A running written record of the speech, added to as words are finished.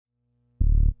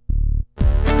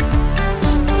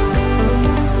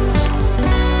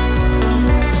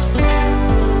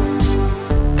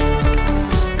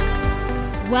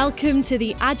Welcome to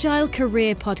the Agile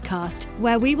Career Podcast,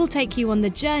 where we will take you on the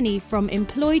journey from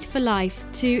employed for life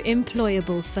to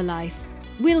employable for life.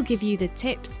 We'll give you the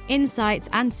tips, insights,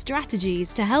 and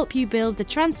strategies to help you build the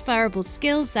transferable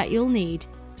skills that you'll need.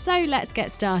 So let's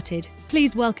get started.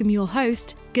 Please welcome your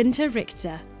host, Gunther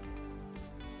Richter.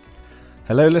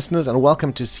 Hello listeners, and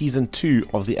welcome to Season 2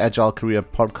 of the Agile Career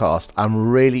Podcast. I'm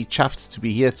really chuffed to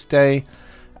be here today.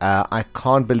 I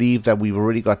can't believe that we've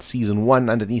already got Season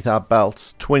 1 underneath our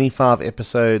belts, 25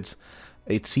 episodes.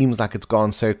 It seems like it's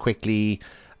gone so quickly.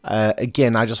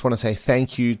 Again, I just want to say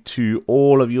thank you to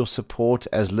all of your support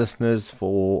as listeners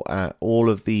for all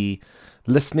of the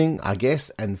listening, I guess,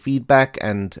 and feedback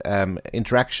and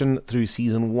interaction through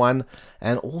Season 1.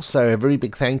 And also a very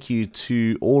big thank you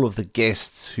to all of the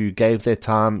guests who gave their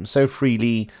time so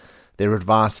freely, their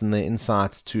advice and their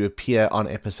insights to appear on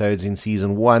episodes in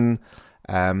Season 1.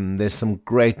 There's some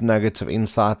great nuggets of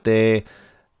insight there.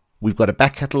 We've got a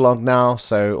back catalogue now,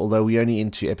 so although we're only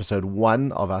into episode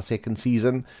 1 of our second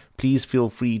season, please feel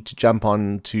free to jump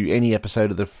on to any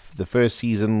episode of the first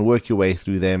season, work your way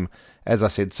through them. As I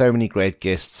said, so many great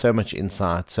guests, so much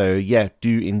insight. So yeah,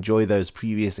 do enjoy those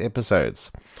previous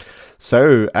episodes.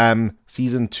 So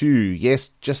season 2, yes,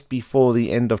 just before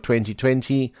the end of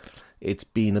 2020. It's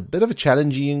been a bit of a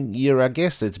challenging year, I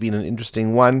guess. It's been an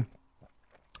interesting one.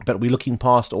 But we're looking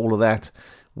past all of that.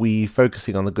 We're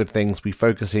focusing on the good things. We're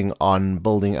focusing on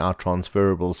building our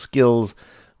transferable skills.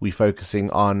 We're focusing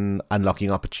on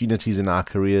unlocking opportunities in our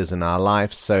careers and our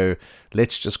lives. So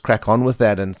let's just crack on with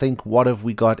that and think, what have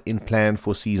we got in plan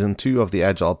for Season 2 of the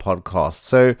Agile Podcast?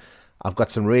 So I've got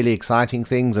some really exciting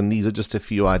things, and these are just a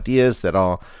few ideas that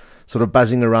are sort of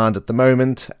buzzing around at the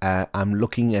moment. I'm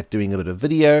looking at doing a bit of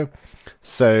video.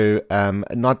 So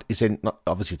not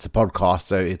obviously it's a podcast,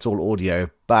 so it's all audio,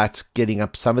 but getting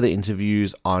up some of the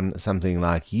interviews on something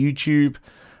like YouTube,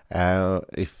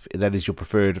 if that is your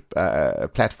preferred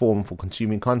platform for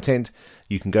consuming content.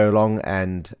 You can go along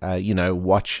and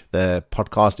watch the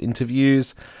podcast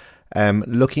interviews.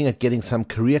 Looking at getting some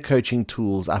career coaching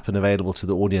tools up and available to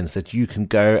the audience that you can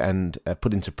go and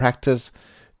put into practice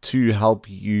to help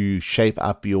you shape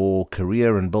up your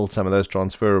career and build some of those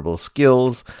transferable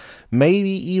skills. Maybe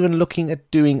even looking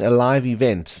at doing a live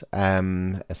event,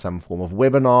 some form of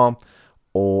webinar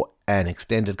or an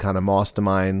extended kind of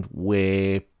mastermind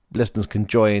where listeners can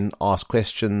join, ask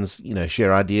questions,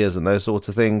 share ideas and those sorts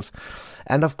of things.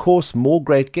 And of course, more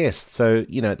great guests. So,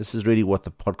 this is really what the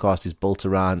podcast is built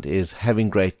around, is having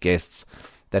great guests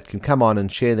that can come on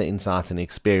and share their insights and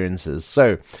experiences.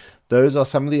 So those are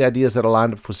some of the ideas that are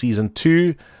lined up for Season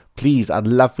 2. Please, I'd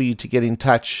love for you to get in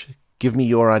touch. Give me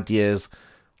your ideas.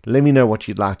 Let me know what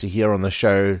you'd like to hear on the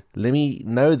show. Let me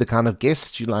know the kind of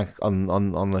guests you like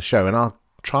on the show, and I'll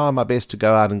try my best to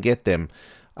go out and get them.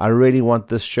 I really want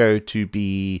this show to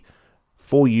be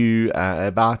for you,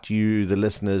 about you, the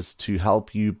listeners, to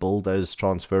help you build those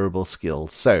transferable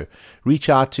skills. So reach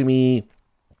out to me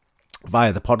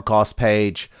via the podcast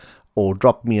page, or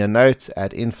drop me a note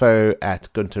at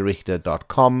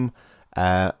info@guntherrichter.com.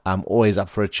 I'm always up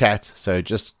for a chat, so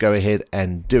just go ahead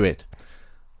and do it.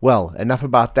 Well, enough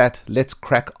about that. Let's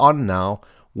crack on now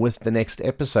with the next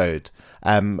episode.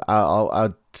 I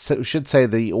should say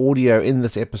the audio in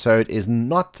this episode is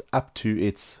not up to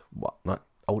its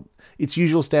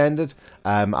usual standard.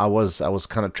 I was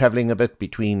kind of traveling a bit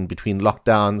between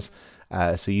lockdowns,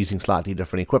 so using slightly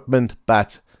different equipment,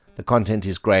 but the content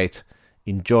is great.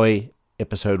 Enjoy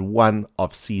episode 1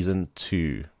 of Season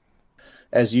 2.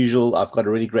 As usual, I've got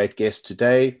a really great guest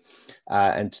today.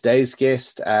 And today's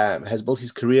guest has built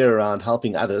his career around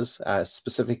helping others,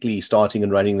 specifically starting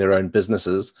and running their own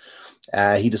businesses.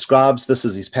 He describes this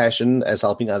as his passion, as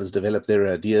helping others develop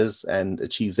their ideas and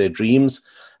achieve their dreams.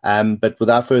 But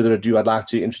without further ado, I'd like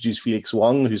to introduce Felix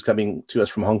Wong, who's coming to us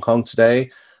from Hong Kong today.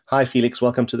 Hi, Felix.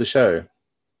 Welcome to the show.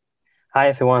 Hi,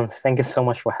 everyone. Thank you so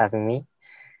much for having me.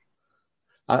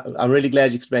 I'm really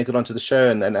glad you could make it onto the show.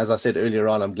 And as I said earlier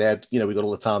on, I'm glad, we got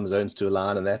all the time zones to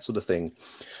align and that sort of thing.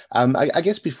 I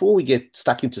guess before we get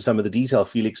stuck into some of the detail,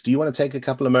 Felix, do you want to take a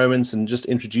couple of moments and just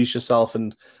introduce yourself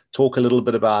and talk a little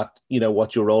bit about,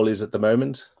 what your role is at the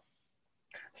moment?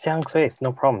 Sounds great.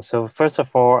 No problem. So first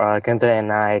of all, Gunther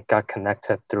and I got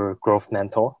connected through Growth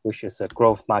Mentor, which is a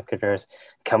growth marketers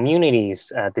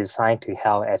communities designed to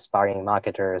help aspiring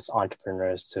marketers,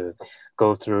 entrepreneurs to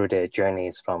go through their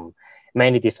journeys from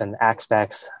many different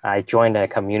aspects. I joined the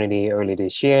community early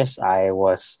this year. I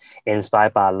was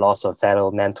inspired by lots of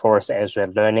fellow mentors as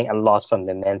well, learning a lot from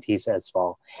the mentees as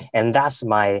well. And that's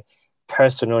my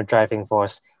personal driving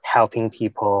force, helping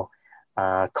people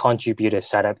contribute to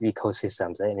startup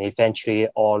ecosystems and eventually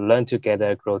all learn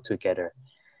together, grow together.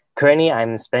 Currently,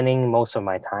 I'm spending most of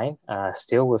my time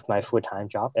still with my full-time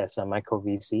job as a micro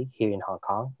VC here in Hong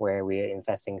Kong, where we are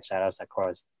investing in startups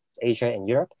across Asia and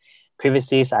Europe.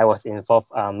 Previously, I was involved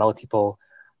multiple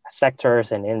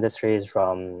sectors and industries,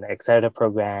 from accelerator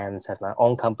programs, have my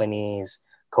own companies,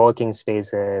 co-working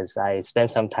spaces. I spent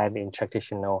some time in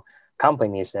traditional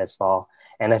companies as well.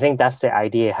 And I think that's the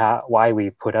idea why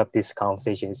we put up these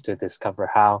conversations, to discover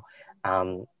how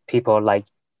people like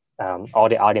all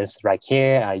the audience right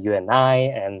here, you and I,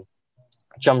 and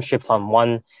jump ship from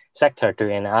one sector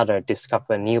to another,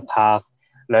 discover new path,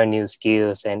 learn new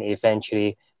skills, and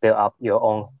eventually build up your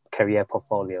own career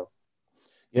portfolio.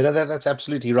 That's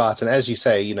absolutely right. And as you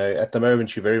say, at the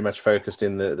moment, you're very much focused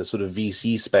in the sort of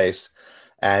VC space.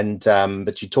 And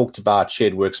but you talked about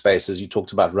shared workspaces, you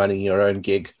talked about running your own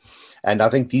gig. And I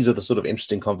think these are the sort of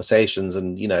interesting conversations.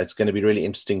 And, it's going to be really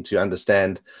interesting to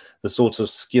understand the sorts of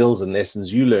skills and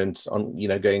lessons you learned on,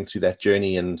 going through that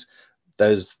journey, and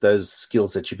those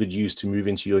skills that you could use to move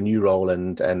into your new role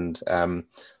and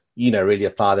really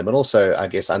apply them. And also, I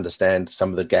guess, understand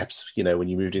some of the gaps, when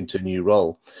you moved into a new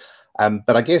role.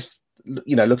 But I guess,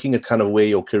 looking at kind of where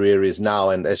your career is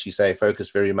now, and as you say, focus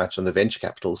very much on the venture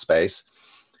capital space,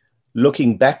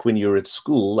 looking back when you were at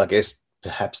school, I guess,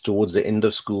 perhaps towards the end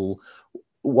of school,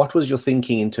 what was your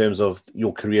thinking in terms of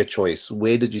your career choice?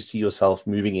 Where did you see yourself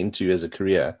moving into as a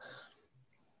career?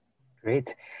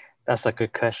 Great. That's a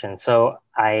good question. So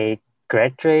I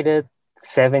graduated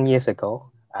 7 years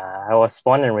ago. I was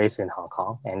born and raised in Hong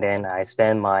Kong, and then I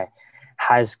spent my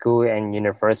high school and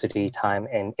university time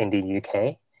in the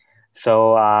UK.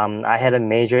 So I had a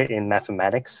major in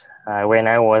mathematics. When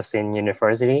I was in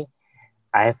university,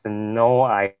 I have no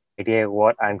idea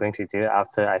what I'm going to do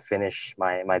after I finish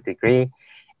my degree.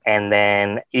 And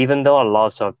then even though a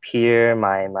lot of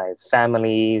my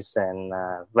families and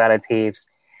relatives,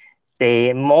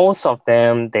 most of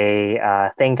them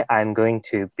think I'm going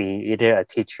to be either a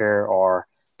teacher or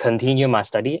continue my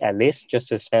study, at least just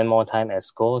to spend more time at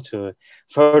school to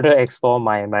further explore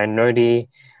my nerdy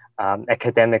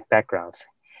academic backgrounds.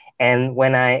 And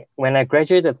when I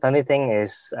graduated, the funny thing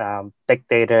is big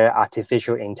data,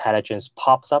 artificial intelligence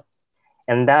pops up.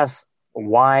 And that's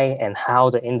why and how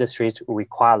the industries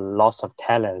require lots of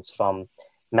talents, from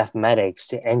mathematics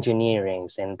to engineering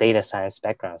and data science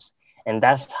backgrounds. And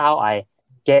that's how I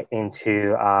get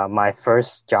into my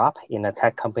first job in a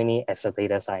tech company as a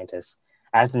data scientist.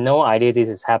 I have no idea this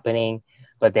is happening.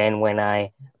 But then when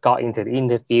I got into the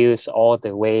interviews all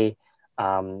the way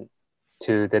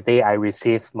to the day I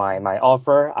received my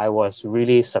offer, I was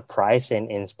really surprised and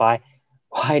inspired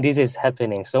why this is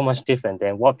happening so much different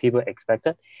than what people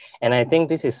expected. And I think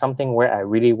this is something where I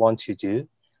really want to do,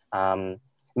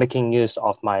 making use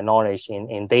of my knowledge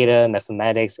in data,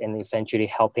 mathematics, and eventually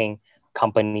helping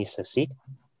companies succeed.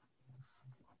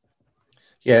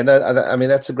 Yeah, no, I mean,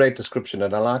 that's a great description.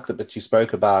 And I like that you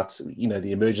spoke about,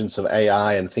 the emergence of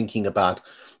AI and thinking about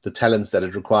the talents that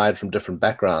it required from different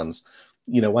backgrounds.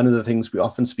 One of the things we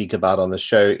often speak about on the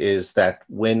show is that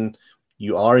when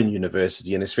you are in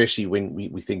university, and especially when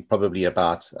we think probably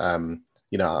about,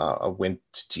 I went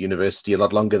to university a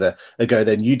lot longer ago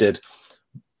than you did.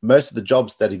 Most of the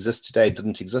jobs that exist today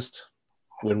didn't exist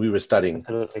when we were studying.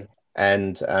 Absolutely.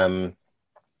 And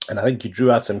I think you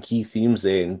drew out some key themes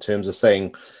there in terms of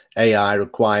saying AI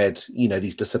required,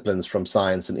 these disciplines from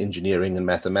science and engineering and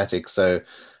mathematics. So,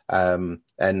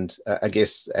 I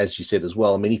guess, as you said as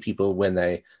well, many people when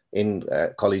they in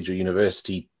college or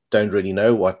university don't really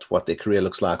know what their career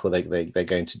looks like or they're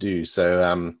going to do.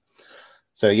 So,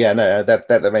 yeah, no,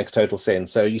 that makes total sense.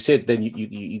 So you said then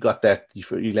you got that,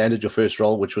 you landed your first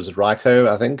role, which was at Ryco,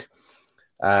 I think.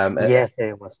 Yes,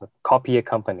 it was a copier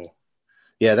company.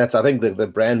 Yeah, that's, I think, the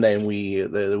brand name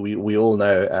we all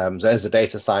know, so as a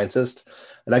data scientist.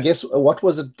 And I guess, what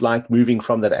was it like moving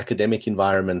from that academic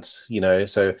environment,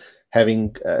 so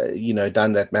having,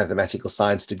 done that mathematical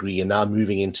science degree and now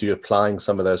moving into applying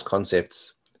some of those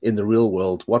concepts in the real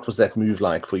world? What was that move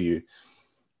like for you?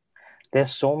 There's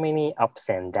so many ups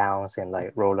and downs and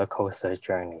like roller coaster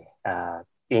journey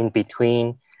in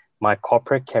between my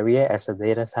corporate career as a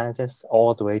data scientist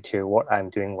all the way to what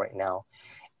I'm doing right now.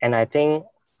 And I think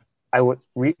I would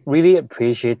really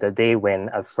appreciate the day when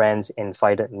a friend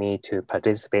invited me to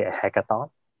participate at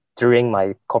hackathon during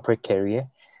my corporate career.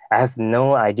 I have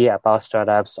no idea about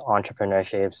startups,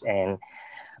 entrepreneurships, and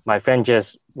my friend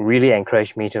just really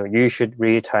encouraged me you should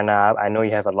really turn up. I know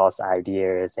you have a lot of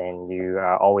ideas and you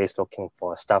are always looking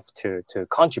for stuff to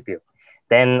contribute.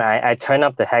 Then I turn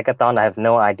up the hackathon. I have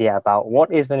no idea about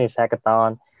what even is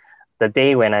hackathon. The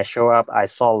day when I show up, I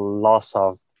saw lots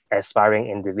of aspiring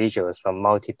individuals from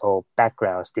multiple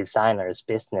backgrounds, designers,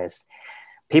 business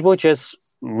people just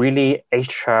really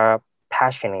extra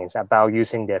passionate about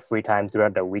using their free time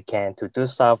throughout the weekend to do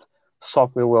stuff,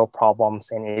 solve real world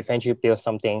problems, and eventually build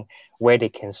something where they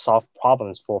can solve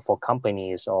problems for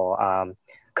companies or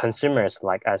consumers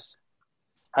like us.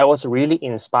 I was really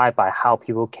inspired by how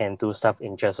people can do stuff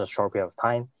in just a short period of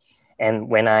time. And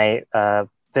when I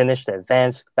finished the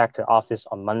events back to office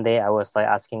on Monday, I was like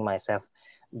asking myself,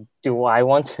 do I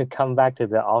want to come back to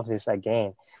the office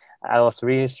again? I was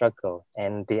really struggled.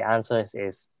 And the answer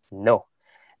is no.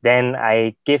 Then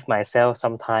I give myself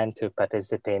some time to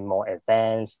participate in more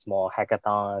events, more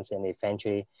hackathons, and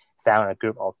eventually found a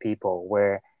group of people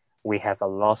where we have a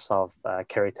lot of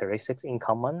characteristics in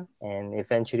common. And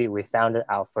eventually we founded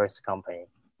our first company.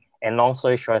 And long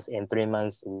story short, in 3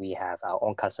 months, we have our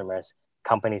own customers,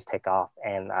 companies take off.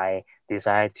 And I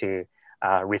decided to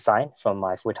resign from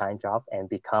my full-time job and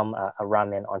become a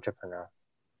ramen entrepreneur.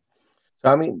 So,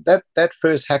 I mean, that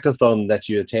first hackathon that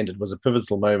you attended was a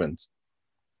pivotal moment.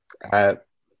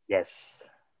 Yes.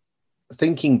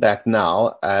 Thinking back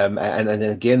now, and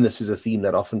again, this is a theme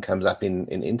that often comes up in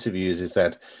interviews, is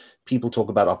that people talk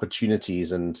about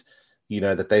opportunities and,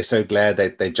 that they're so glad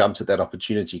that they jumped at that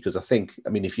opportunity. Because I think, I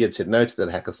mean, if you had said no to that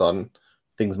hackathon,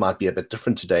 things might be a bit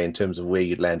different today in terms of where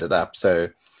you'd landed up. So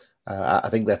I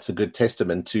think that's a good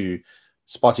testament to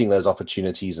spotting those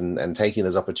opportunities and taking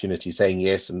those opportunities, saying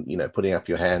yes, and, putting up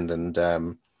your hand and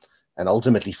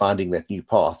ultimately finding that new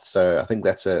path. So I think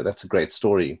that's a great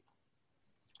story.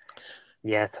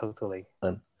 Yeah, totally.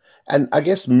 And I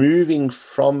guess moving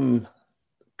from,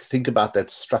 think about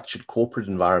that structured corporate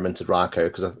environment at Ryco,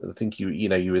 because I think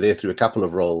you were there through a couple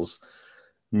of roles,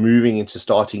 moving into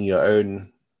starting your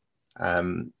own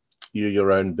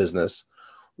business.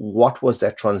 What was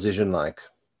that transition like?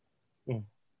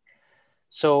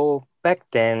 So back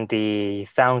then, the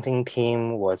founding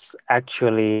team was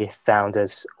actually founded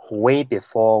way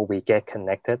before we get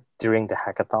connected during the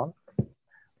hackathon.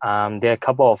 There are a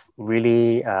couple of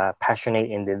really passionate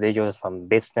individuals from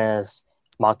business,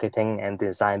 marketing, and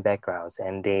design backgrounds,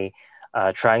 and they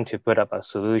are trying to put up a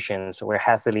solutions where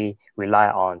heavily rely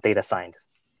on data science.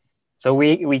 So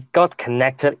we got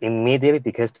connected immediately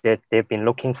because they've been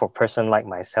looking for a person like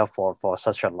myself for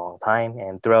such a long time.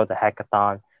 And throughout the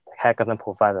hackathon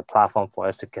provided a platform for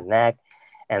us to connect.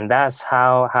 And that's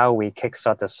how we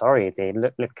kickstart the story. They're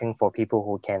looking for people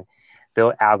who can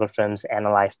build algorithms,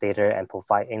 analyze data, and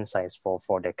provide insights for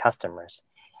their customers.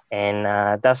 And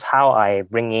that's how I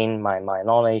bring in my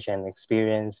knowledge and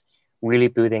experience, really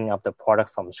building up the product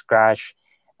from scratch,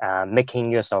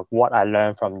 making use of what I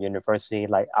learned from university,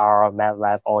 like R,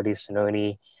 MATLAB, all these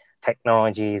nerdy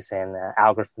technologies and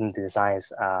algorithm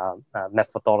designs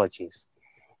methodologies.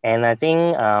 And I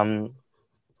think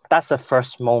that's the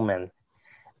first moment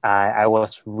I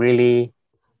was really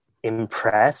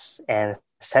impressed and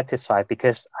satisfied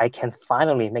because I can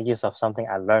finally make use of something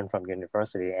I learned from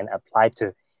university and apply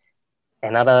to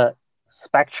another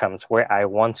spectrums where I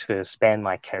want to spend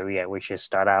my career, which is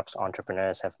startups,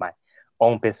 entrepreneurs, have my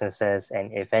own businesses,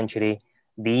 and eventually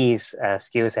these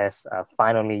skills as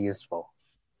finally useful.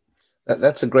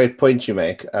 That's a great point you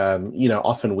make.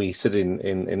 Often we sit in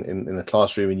the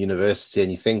classroom in university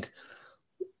and you think,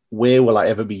 where will I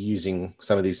ever be using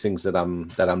some of these things that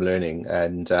I'm learning?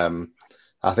 And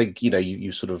I think,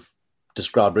 you sort of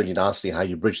described really nicely how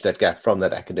you bridge that gap from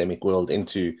that academic world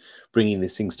into bringing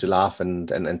these things to life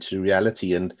and to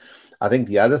reality. And I think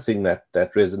the other thing that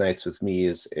resonates with me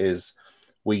is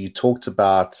where you talked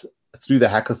about through the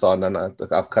hackathon, and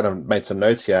I've kind of made some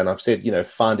notes here, and I've said,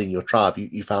 finding your tribe,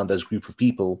 you found those group of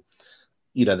people,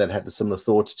 that had the similar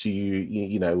thoughts to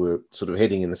you, were sort of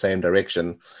heading in the same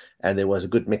direction. And there was a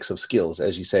good mix of skills.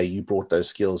 As you say, you brought those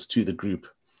skills to the group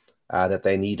that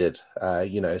they needed,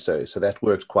 so that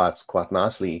worked quite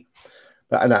nicely.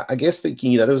 But and I guess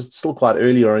thinking, that was still quite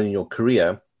early on in your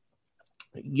career,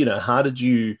 how did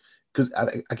you, because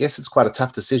I guess it's quite a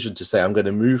tough decision to say, I'm going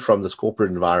to move from this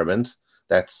corporate environment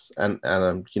and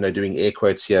I'm, doing air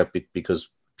quotes here because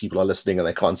people are listening and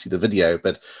they can't see the video,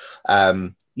 but,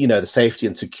 the safety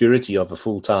and security of a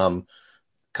full-time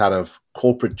kind of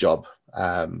corporate job.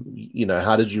 How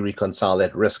did you reconcile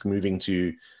that risk moving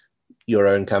to your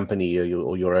own company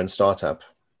or your own startup?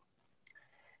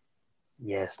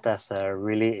 Yes, that's a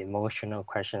really emotional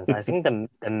question. I think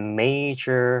the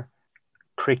major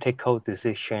critical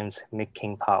decisions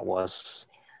making part was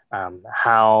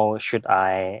how should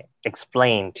I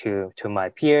explain to my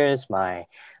peers, my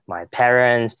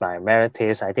parents, my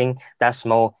relatives. I think that's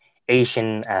more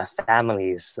Asian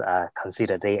families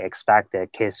consider. They expect their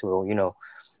kids will,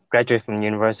 graduate from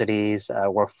universities,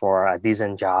 work for a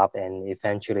decent job, and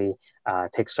eventually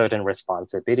take certain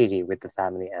responsibility with the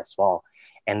family as well.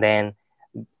 And then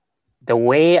the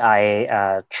way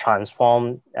I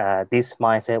transformed this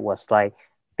mindset was like,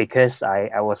 because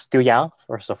I was still young,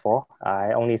 first of all,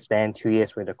 I only spent 2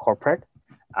 years with the corporate.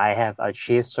 I have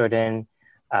achieved certain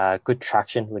good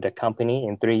traction with the company.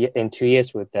 In 2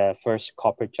 years with the first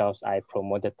corporate jobs, I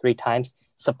promoted 3 times.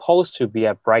 Supposed to be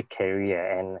a bright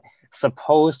career and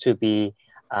supposed to be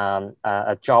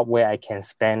a job where I can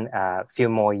spend a few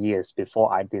more years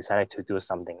before I decided to do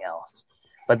something else.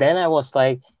 But then I was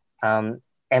like, am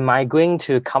I going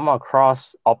to come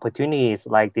across opportunities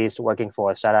like this working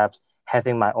for startups,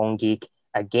 having my own gig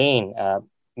again?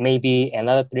 Maybe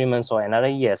another 3 months or another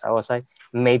years. I was like,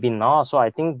 maybe not. So I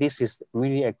think this is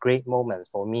really a great moment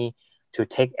for me to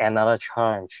take another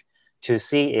challenge, to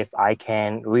see if I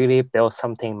can really build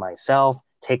something myself,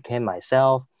 take care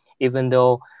myself, even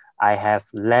though I have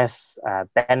less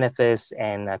benefits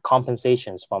and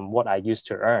compensations from what I used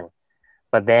to earn.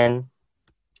 But then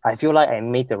I feel like I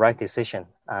made the right decision.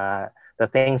 The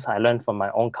things I learned from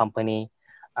my own company,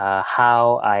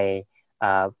 how I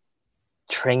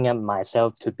train up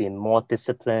myself to be more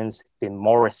disciplined, be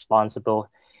more responsible,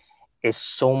 is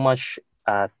so much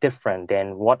different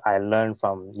than what I learned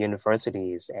from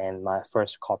universities and my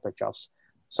first corporate jobs.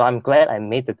 So I'm glad I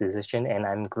made the decision, and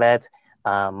I'm glad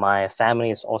my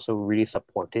family is also really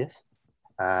supportive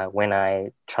when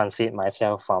I transit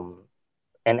myself from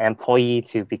an employee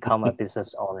to become a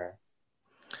business owner.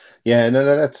 Yeah, no,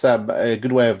 that's a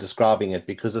good way of describing it,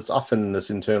 because it's often this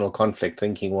internal conflict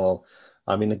thinking, well,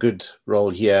 I'm in a good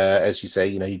role here. As you say,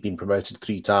 you've been promoted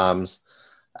 3 times.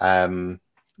 What am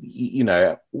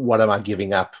I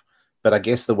giving up? But I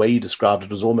guess the way you described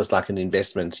it was almost like an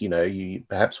investment. You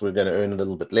perhaps were going to earn a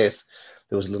little bit less.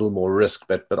 There was a little more risk,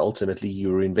 but ultimately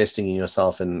you were investing in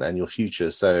yourself and your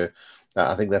future. So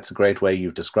I think that's a great way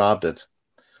you've described it,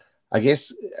 I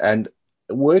guess. And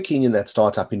working in that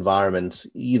startup environment,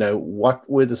 what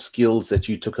were the skills that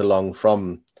you took along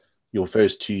from your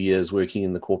first 2 years working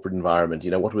in the corporate environment?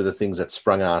 What were the things that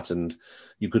sprung out and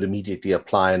you could immediately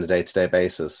apply on a day-to-day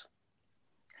basis?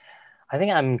 I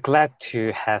think I'm glad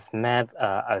to have met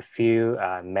a few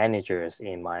managers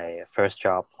in my first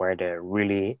job where they're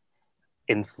really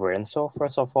influential,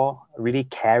 first of all, really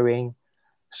caring.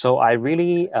 So I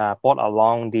really brought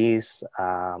along these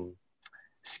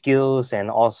skills and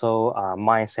also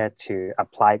mindset to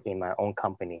apply in my own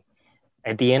company.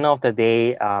 At the end of the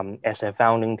day, as a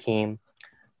founding team,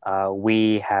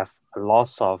 we have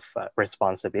lots of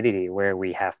responsibility where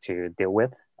we have to deal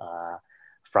with,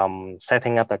 from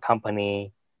setting up the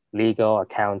company, legal,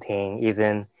 accounting,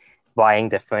 even buying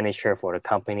the furniture for the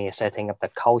company, setting up the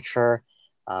culture,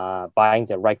 buying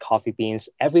the right coffee beans.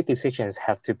 Every decisions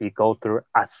have to be go through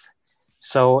us.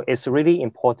 So it's really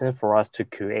important for us to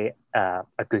create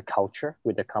a good culture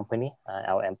with the company,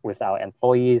 with our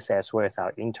employees as well as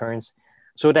our interns,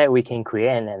 so that we can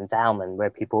create an environment where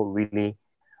people really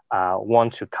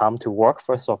want to come to work,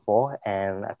 first of all,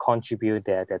 and contribute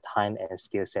their time and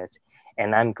skill sets.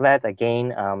 And I'm glad,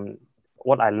 again,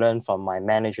 what I learned from my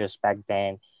managers back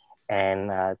then and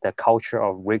the culture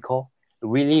of Ricoh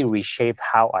really reshaped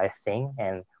how I think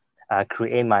and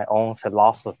create my own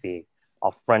philosophy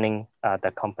of running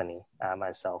the company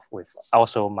myself, with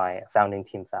also my founding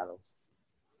team fellows.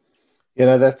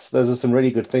 Those are some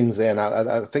really good things there. And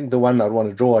I think the one I'd want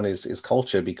to draw on is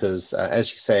culture, because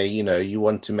as you say, you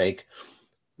want to make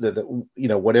the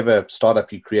whatever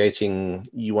startup you're creating,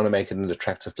 you want to make it an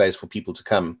attractive place for people to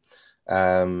come.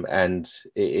 And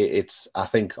it's, I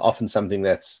think, often something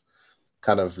that's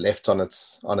kind of left on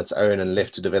its own and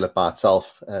left to develop by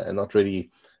itself, and not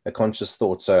really a conscious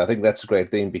thought. So I think that's a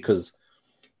great thing, because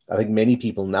I think many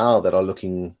people now that are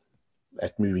looking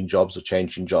at moving jobs or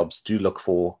changing jobs do look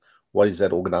for, what is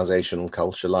that organizational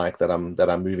culture like that I'm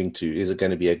moving to? Is it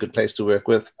going to be a good place to work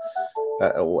with,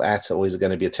 or is it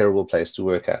going to be a terrible place to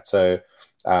work at? So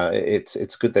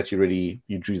it's good that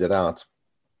you drew that out.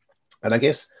 And I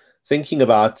guess thinking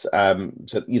about,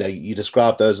 so you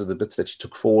described those are the bits that you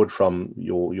took forward from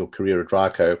your career at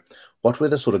Ryco. What were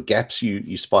the sort of gaps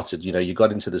you spotted? You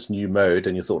got into this new mode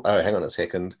and you thought, oh, hang on a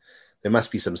second, there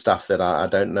must be some stuff that I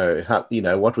don't know. How,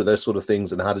 what were those sort of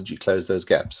things, and how did you close those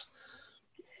gaps?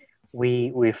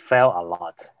 We failed a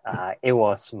lot. It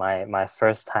was my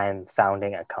first time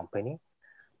founding a company,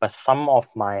 but some of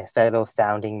my fellow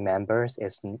founding members,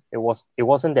 it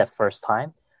wasn't their first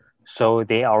time, so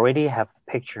they already have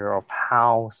a picture of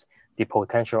how the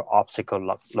potential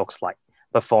obstacle looks like.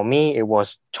 But for me, it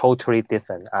was totally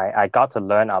different. I got to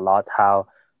learn a lot how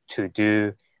to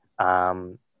do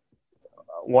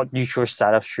what usual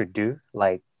startups should do,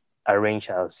 like arrange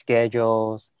our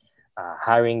schedules,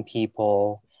 hiring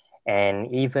people,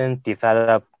 and even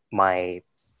develop my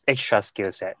extra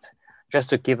skill sets. Just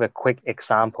to give a quick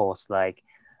examples, like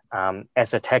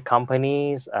as a tech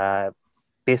companies,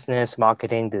 business,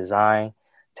 marketing, design,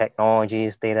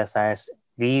 technologies, data science,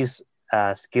 these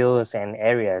skills and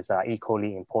areas are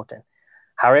equally important.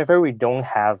 However, we don't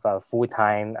have a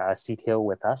full-time CTO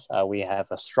with us. We have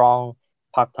a strong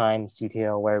part-time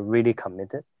CTO. We're really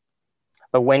committed.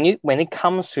 But when it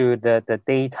comes to the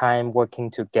daytime working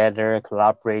together,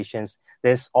 collaborations,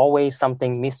 there's always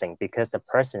something missing because the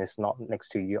person is not next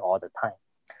to you all the time.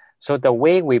 So the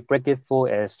way we break it through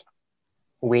is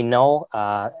we know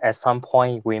at some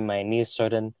point we might need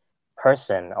certain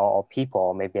person or people,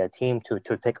 or maybe a team to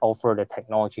take over the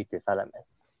technology development.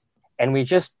 And we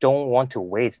just don't want to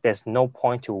wait. There's no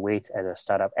point to wait at a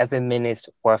startup. Every minute's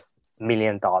worth $1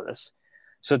 million.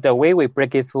 So the way we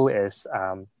break it through is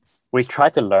we try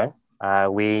to learn.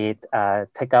 We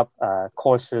take up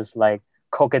courses like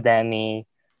Codecademy,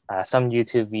 some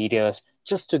YouTube videos,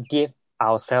 just to give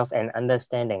ourselves an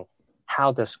understanding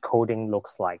how does coding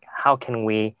looks like. How can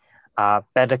we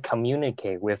better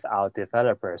communicate with our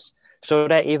developers so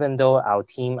that even though our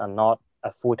team are not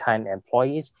full-time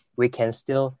employees, we can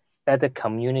still better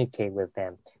communicate with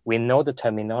them. We know the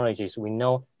terminologies. We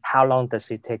know how long does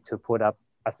it take to put up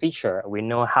a feature. We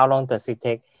know how long does it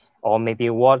take, or maybe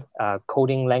what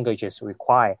coding languages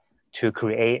require to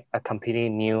create a completely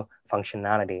new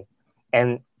functionality.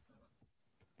 And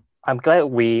I'm glad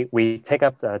we take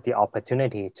up the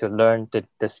opportunity to learn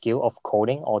the skill of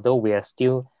coding, although we are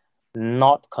still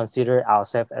not consider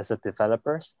ourselves as a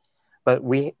developers. But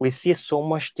we see so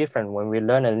much different when we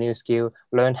learn a new skill,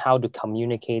 learn how to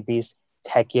communicate these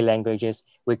techie languages.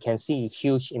 We can see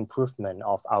huge improvement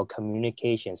of our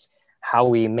communications, how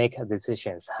we make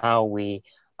decisions, how we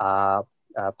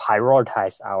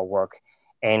prioritize our work.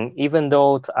 And even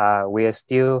though we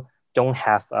still don't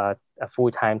have a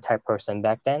full-time tech person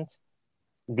back then,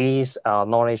 these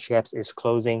knowledge gaps is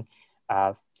closing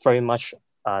very much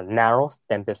narrow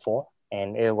than before.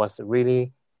 And it was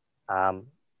really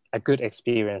a good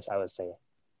experience, I would say.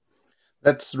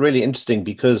 That's really interesting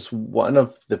because one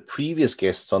of the previous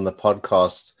guests on the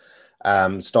podcast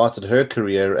started her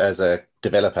career as a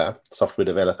developer, software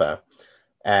developer.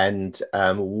 And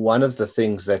one of the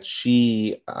things that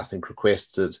she, I think,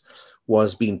 requested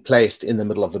was being placed in the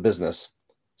middle of the business.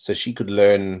 So she could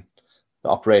learn the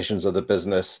operations of the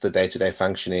business, the day-to-day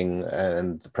functioning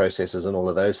and the processes and all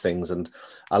of those things. And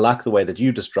I like the way that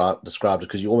you described it,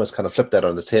 because you almost kind of flipped that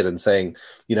on its head and saying,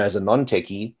 you know, as a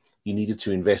non-techie, you needed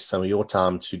to invest some of your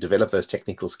time to develop those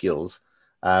technical skills.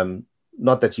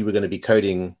 Not that you were going to be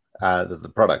coding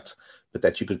the product, but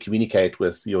that you could communicate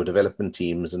with your development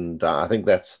teams. And I think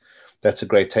that's a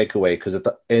great takeaway, because at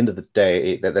the end of the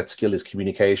day, that skill is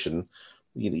communication,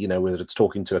 you know, whether it's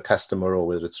talking to a customer or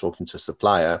whether it's talking to a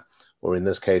supplier, or in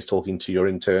this case, talking to your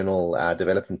internal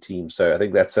development team. So I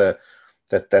think that's a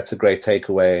great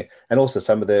takeaway. And also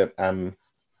some of the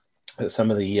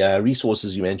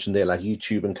resources you mentioned there, like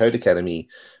YouTube and Codecademy,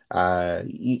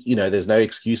 you know, there's no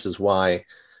excuses why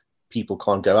people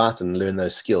can't go out and learn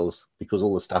those skills, because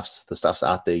all the stuff's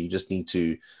out there. You just need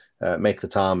to make the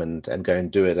time and go and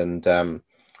do it. And I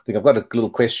think I've got a little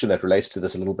question that relates to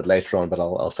this a little bit later on, but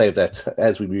I'll save that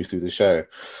as we move through the show.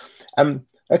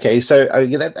 Okay, so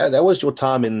that was your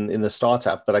time in the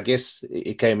startup, but I guess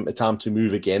it came a time to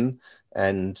move again,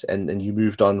 and you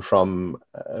moved on from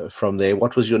there.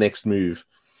 What was your next move?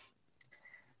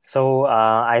 So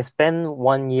I spent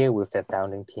 1 year with the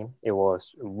founding team. It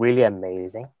was really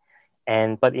amazing.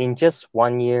 But in just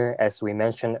 1 year, as we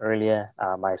mentioned earlier,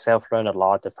 myself learned a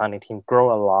lot, the founding team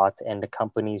grow a lot, and the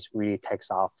companies really takes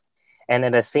off. And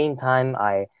at the same time,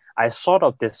 I sort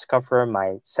of discovered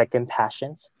my second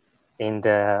passions in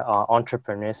the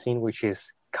entrepreneur scene, which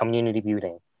is community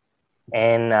building.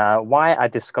 And why I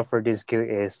discovered this skill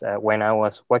is when I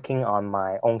was working on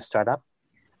my own startup,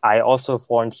 I also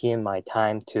volunteered my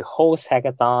time to host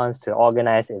hackathons, to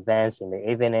organize events in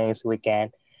the evenings,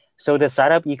 weekend. So the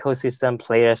startup ecosystem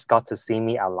players got to see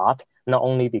me a lot, not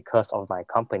only because of my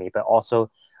company, but also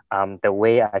the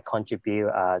way I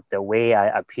contribute, the way I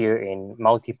appear in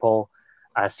multiple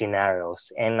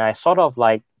scenarios. And I sort of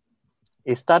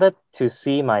it started to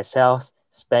see myself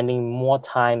spending more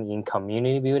time in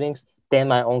community buildings than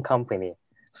my own company.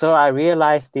 So I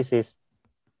realized this is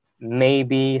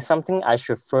maybe something I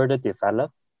should further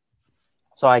develop.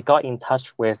 So I got in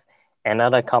touch with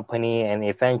another company, and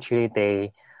eventually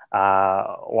they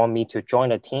want me to join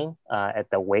the team at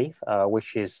the Wave,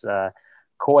 which is a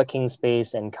co-working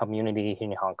space and community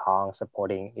in Hong Kong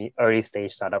supporting early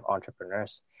stage startup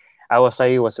entrepreneurs. I would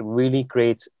say it was a really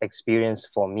great experience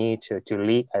for me to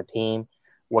lead a team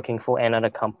working for another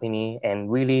company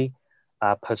and really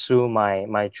pursue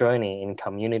my journey in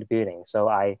community building. So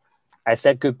I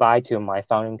said goodbye to my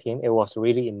founding team. It was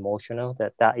really emotional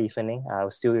that evening. I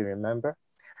will still remember.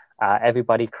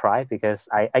 Everybody cried because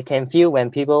I can feel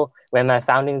when my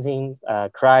founding team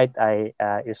cried,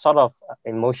 it's sort of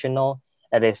emotional.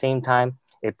 At the same time,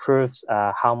 it proves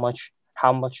how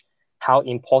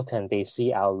important they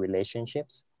see our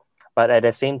relationships. But at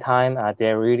the same time,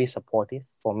 they're really supportive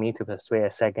for me to pursue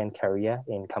a second career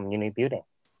in community building.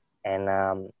 And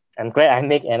I'm glad I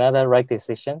make another right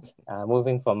decisions,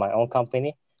 moving from my own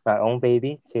company, my own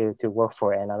baby, to work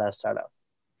for another startup.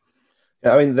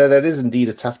 Yeah, I mean that is indeed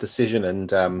a tough decision, and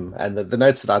the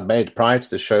notes that I'd made prior to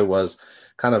the show was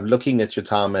kind of looking at your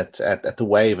time at the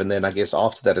Wave, and then I guess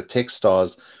after that at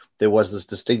Techstars, there was this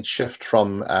distinct shift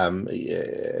from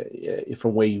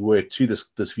where you were to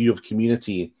this view of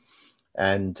community.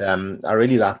 And I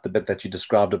really liked the bit that you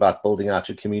described about building out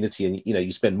your community, and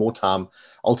you spend more time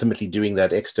ultimately doing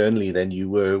that externally than you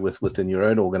were within your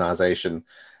own organization.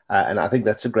 And I think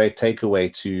that's a great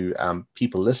takeaway to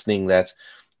people listening, that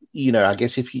I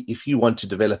guess if you want to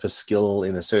develop a skill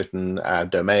in a certain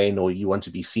domain, or you want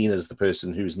to be seen as the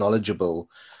person who's knowledgeable,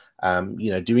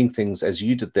 doing things as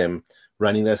you did them,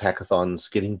 running those hackathons,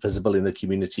 getting visible in the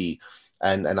community,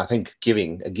 and I think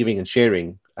giving and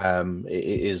sharing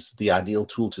is the ideal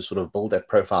tool to sort of build that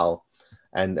profile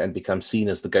and become seen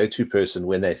as the go-to person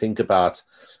when they think about,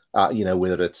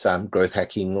 whether it's growth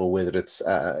hacking, or whether it's,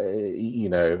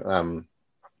 a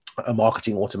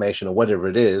marketing automation, or whatever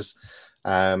it is.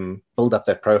 Build up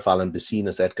that profile and be seen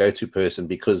as that go-to person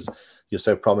because you're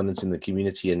so prominent in the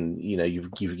community, and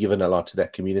you've given a lot to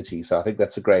that community. So I think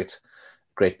that's a great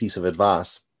piece of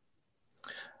advice.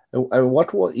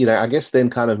 What I guess then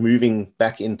kind of moving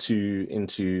back into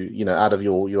out of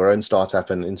your own startup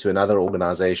and into another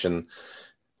organization,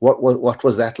 what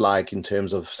was that like in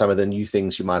terms of some of the new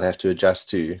things you might have to adjust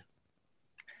to?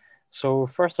 So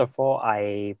first of all,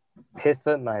 I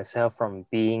pivot myself from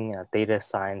being a data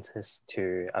scientist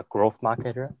to a growth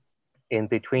marketer in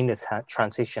between the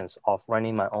transitions of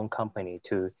running my own company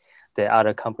to the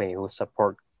other company who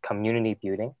support community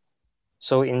building.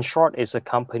 So in short, it's a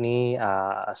company,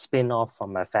 a spin-off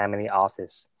from my family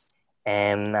office.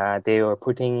 And they were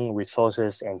putting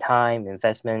resources and time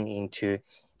investment into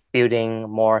building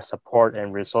more support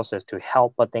and resources to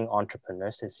help budding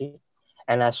entrepreneurs succeed.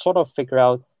 And I sort of figured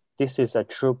out this is a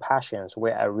true passion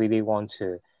where I really want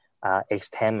to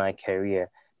extend my career.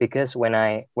 Because when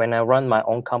I run my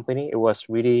own company, it was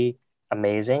really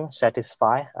amazing,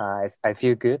 satisfied. I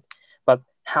feel good. But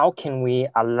how can we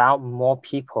allow more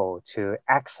people to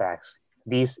access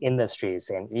these industries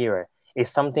and era is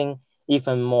something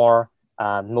even more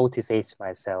motivates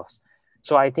myself.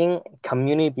 So I think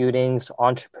community buildings,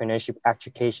 entrepreneurship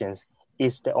educations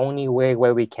is the only way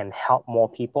where we can help more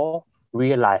people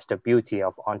realize the beauty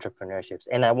of entrepreneurships.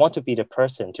 And I want to be the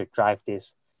person to drive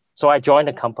this. So I joined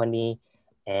the company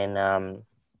and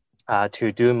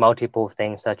to do multiple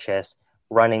things such as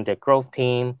running the growth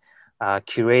team,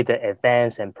 curate the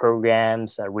events and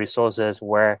programs, resources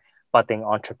where budding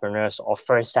entrepreneurs or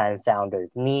first-time founders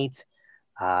need.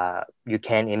 You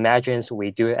can imagine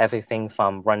we do everything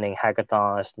from running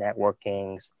hackathons,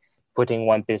 networkings, putting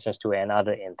one business to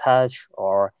another in touch,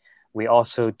 or we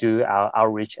also do our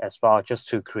outreach as well, just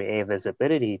to create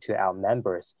visibility to our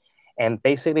members, and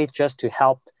basically just to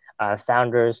help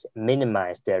founders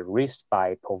minimize their risk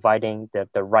by providing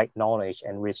the right knowledge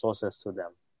and resources to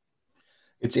them.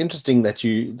 It's interesting that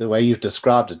the way you've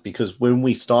described it, because when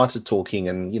we started talking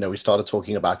and, we started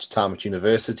talking about your time at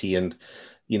university and,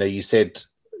 you said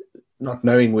not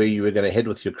knowing where you were going to head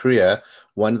with your career,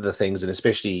 one of the things, and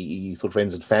especially you thought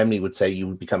friends and family would say you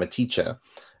would become a teacher.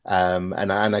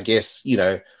 And I guess,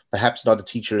 perhaps not a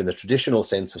teacher in the traditional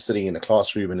sense of sitting in a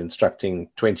classroom and instructing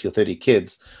 20 or 30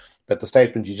 kids, but the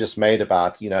statement you just made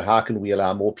about, how can we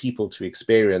allow more people to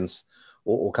experience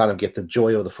or kind of get the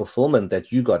joy or the fulfillment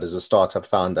that you got as a startup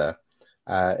founder,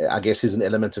 I guess is an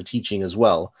element of teaching as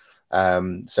well.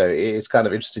 So it's kind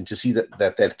of interesting to see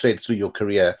that thread through your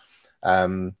career,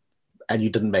 and you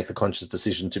didn't make the conscious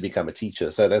decision to become a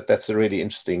teacher. So that's a really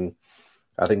interesting,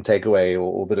 I think, takeaway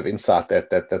or bit of insight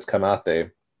that's come out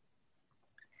there.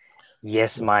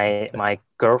 Yes, my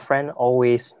girlfriend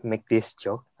always make this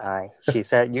joke. She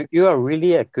said, you are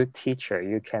really a good teacher.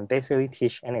 You can basically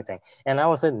teach anything. And I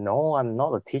was like, no, I'm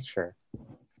not a teacher.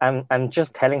 I'm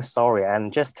just telling story.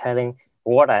 I'm just telling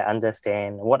what I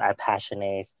understand, what I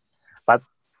passionate. But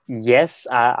yes,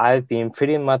 I've been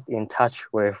pretty much in touch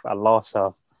with a lot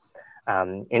of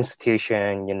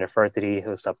institution, university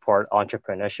who support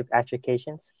entrepreneurship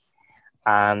educations.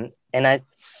 And I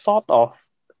sort of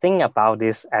think about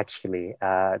this actually.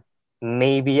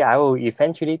 maybe I will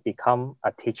eventually become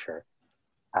a teacher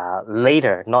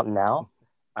later, not now.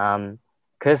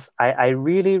 Because I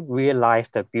really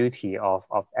realized the beauty of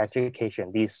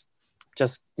education these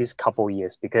couple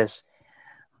years, because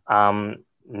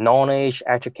knowledge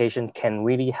education can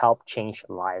really help change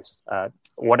lives.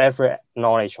 Whatever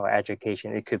knowledge or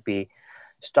education, it could be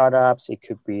startups, it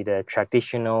could be the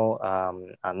traditional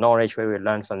knowledge where we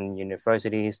learn from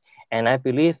universities. And I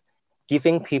believe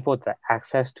giving people the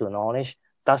access to knowledge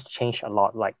does change a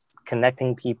lot, like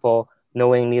connecting people,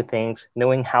 knowing new things,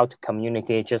 knowing how to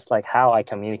communicate, just like how I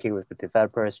communicate with the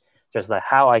developers, just like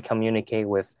how I communicate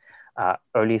with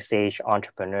early stage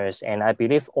entrepreneurs. And I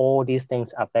believe all these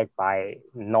things are backed by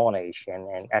knowledge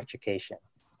and education.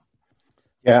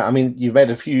 Yeah, I mean, you've made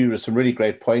some really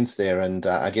great points there, and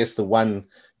I guess the one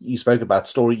you spoke about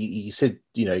story, you said,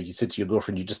 you said to your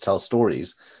girlfriend, you just tell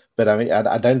stories, but I mean,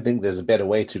 I don't think there's a better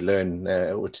way to learn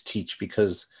or to teach,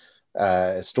 because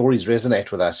stories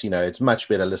resonate with us. It's much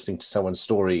better listening to someone's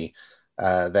story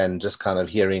than just kind of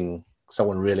hearing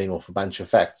someone reeling off a bunch of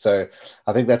facts. So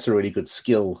I think that's a really good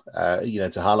skill,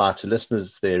 to highlight to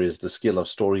listeners. There is the skill of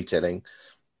storytelling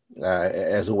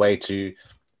as a way to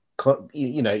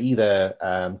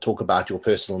either talk about your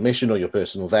personal mission or your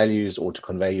personal values, or to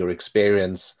convey your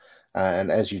experience. And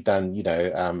as you've done,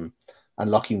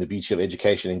 unlocking the beauty of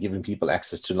education and giving people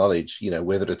access to knowledge,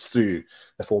 whether it's through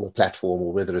a formal platform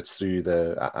or whether it's through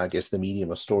the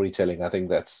medium of storytelling. I think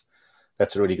that's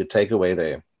a really good takeaway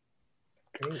there.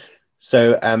 Great.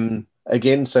 So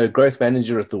again, growth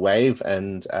manager at the Wave,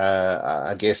 and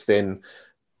I guess then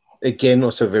again,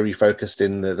 also very focused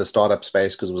in the startup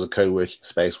space, because it was a co-working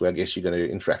space where I guess you're going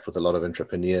to interact with a lot of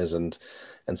entrepreneurs and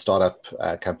startup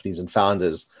companies and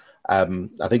founders. I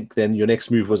think then your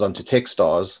next move was onto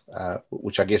Techstars,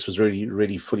 which I guess was really,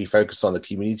 really fully focused on the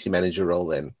community manager role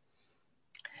then.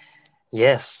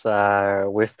 Yes,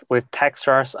 with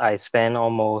Techstars, I spent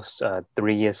almost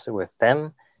 3 years with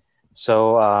them.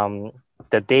 So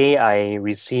the day I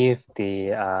received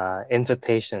the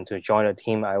invitation to join the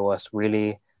team, I was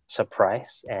really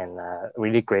surprised and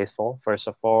really grateful. First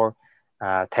of all,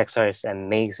 Techstars is an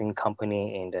amazing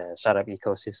company in the startup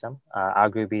ecosystem,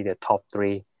 arguably the top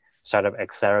 3 startup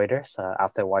accelerators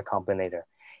after Y Combinator.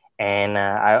 And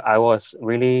I was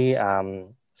really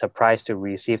surprised to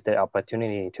receive the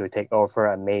opportunity to take over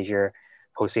a major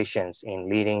positions in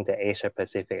leading the Asia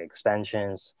Pacific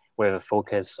expansions with a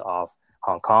focus of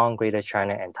Hong Kong, Greater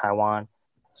China, and Taiwan.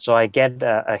 So I get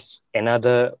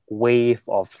another wave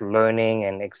of learning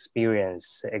and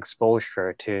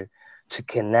exposure to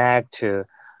connect, to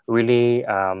really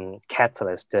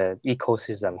catalyst the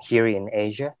ecosystem here in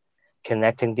Asia,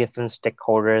 connecting different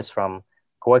stakeholders from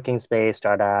co-working space,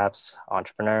 startups,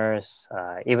 entrepreneurs,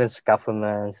 even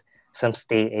governments, some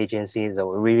state agencies. That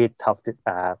were really tough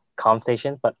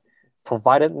conversations, but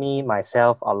provided me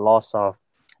myself a lot of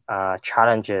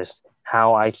challenges,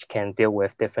 how I can deal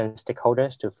with different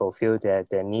stakeholders to fulfill their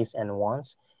needs and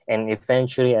wants, and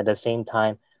eventually at the same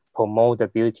time promote the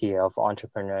beauty of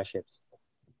entrepreneurship.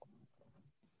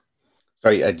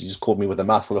 Sorry, you just called me with a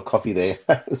mouthful of coffee there.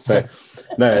 So,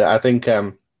 no, I think,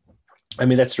 I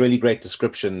mean, that's a really great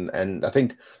description. And I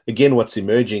think, again, what's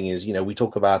emerging is, we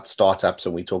talk about startups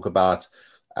and we talk about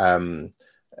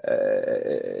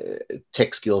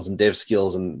tech skills and dev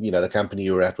skills, and the company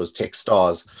you were at was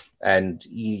Techstars, and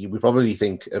we probably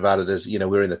think about it as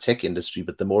we're in the tech industry,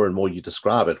 but the more and more you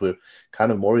describe it, we're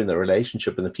kind of more in the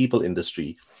relationship and the people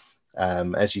industry.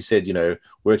 As you said,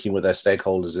 working with our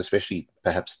stakeholders, especially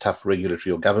perhaps tough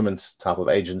regulatory or government type of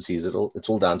agencies, it's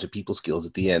all down to people skills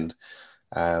at the end.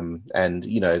 And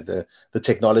the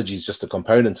technology is just a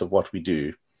component of what we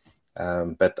do.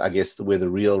 But I guess where the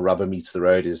real rubber meets the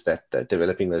road is that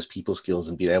developing those people skills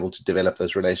and being able to develop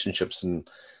those relationships and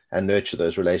nurture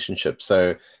those relationships.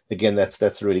 So again, that's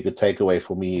a really good takeaway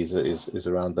for me is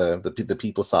around the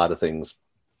people side of things.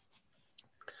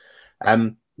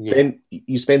 Yeah. Then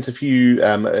you spent a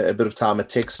bit of time at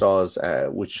Techstars,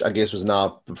 which I guess was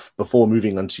now before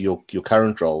moving on to your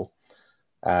current role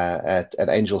at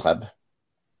Angel Hub.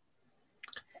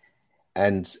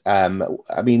 And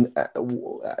I mean,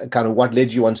 kind of what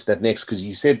led you onto that next? Because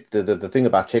you said the thing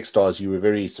about Techstars, you were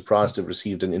very surprised to have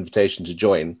received an invitation to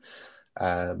join.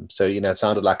 So it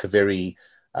sounded like a very,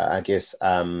 I guess,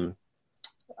 a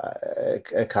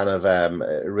kind of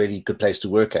a really good place to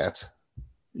work at.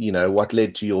 What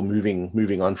led to your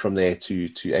moving on from there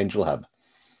to Angel Hub?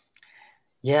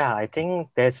 Yeah, I think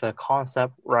there's a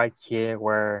concept right here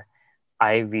where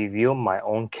I review my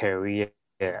own career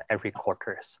every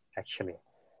quarters, actually.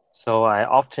 So I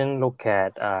often look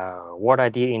at what I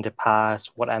did in the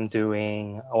past, what I'm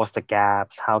doing, what's the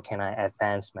gaps, how can I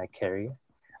advance my career.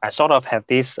 I sort of have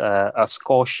this a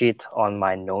score sheet on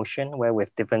my Notion where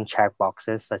with different check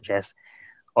boxes such as,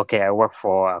 okay, I worked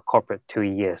for a corporate 2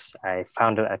 years. I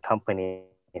founded a company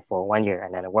for 1 year,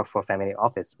 and then I worked for family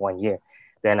office 1 year.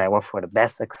 Then I worked for the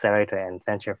best accelerator and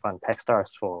venture fund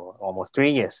Techstars for almost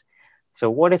 3 years. So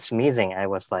what is missing? I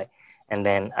was like, and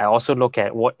then I also look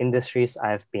at what industries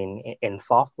I've been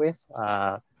involved with.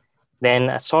 Then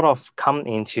I sort of come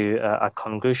into a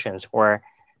conclusions where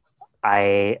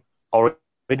I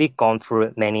already gone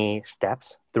through many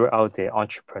steps throughout the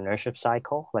entrepreneurship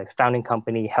cycle, like founding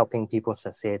company, helping people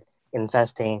succeed,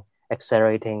 investing,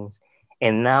 accelerating.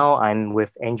 And now I'm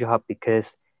with Angel Hub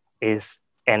because it's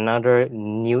another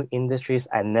new industries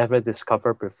I never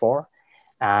discovered before.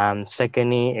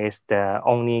 Secondly, is the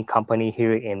only company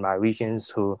here in my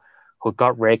regions who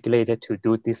got regulated to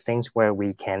do these things where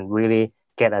we can really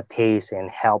get a taste and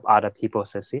help other people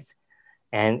succeed.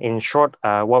 And in short,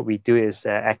 what we do is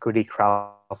equity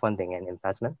crowdfunding and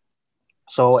investment.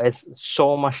 So it's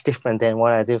so much different than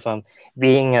what I do from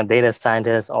being a data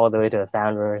scientist all the way to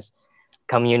founders,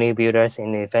 community builders,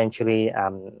 and eventually,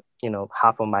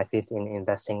 half of my faith in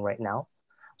investing right now.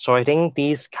 So I think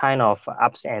these kind of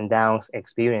ups and downs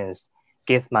experience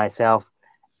give myself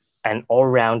an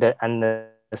all-rounded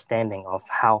understanding of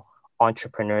how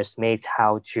entrepreneurs made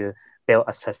how to build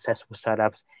a successful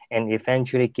startups and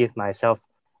eventually give myself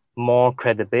more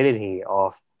credibility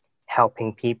of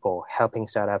helping people, helping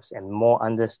startups, and more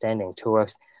understanding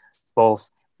towards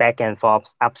both back and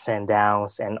forth, ups and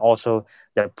downs, and also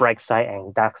the bright side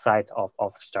and dark side of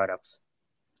startups.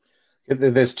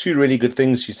 There's two really good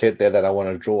things you said there that I want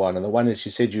to draw on, and the one is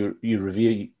you said you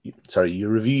review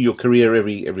your career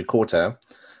every quarter.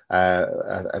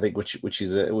 I think which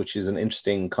is an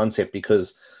interesting concept,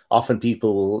 because often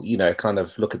people will kind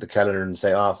of look at the calendar and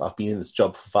say, "Oh, I've been in this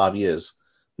job for 5 years.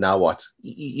 Now what?"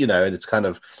 And it's kind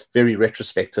of very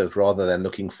retrospective rather than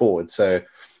looking forward. So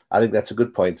I think that's a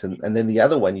good point. And then the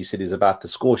other one you said is about the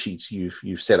score sheets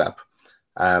you've set up.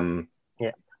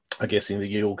 Yeah. I guess in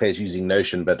your case using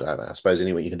Notion, but I suppose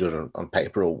anyway you can do it on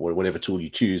paper or whatever tool you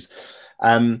choose.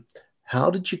 How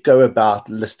did you go about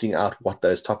listing out what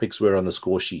those topics were on the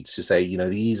score sheets to say,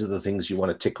 these are the things you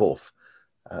want to tick off?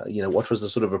 What was the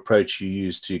sort of approach you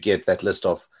used to get that list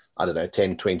of,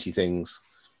 10, 20 things?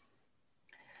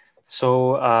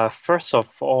 So first of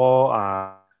all,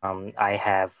 I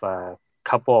have a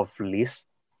couple of lists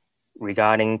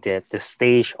regarding the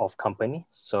stage of company.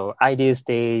 So idea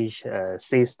stage,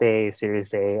 seed stage,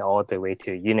 series A, all the way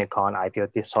to unicorn,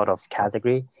 IPO, this sort of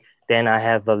category. Then I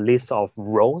have a list of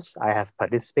roles I have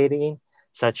participated in,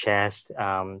 such as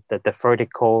the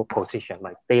vertical position,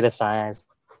 like data science,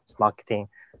 marketing,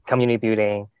 community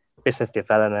building, business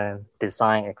development,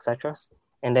 design, etc.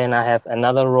 And then I have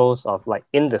another roles of like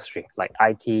industry, like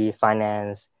IT,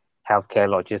 finance, healthcare,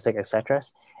 logistics, etc.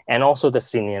 And also the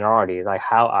seniority, like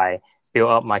how I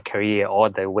build up my career all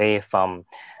the way from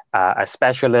a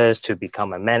specialist to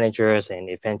become a manager and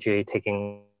eventually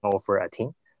taking over a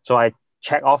team. So I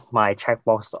check off my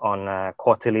checkbox on a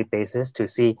quarterly basis to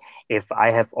see if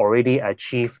I have already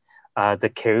achieved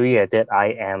the career that I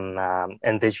am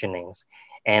envisioning.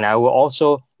 And I will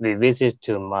also revisit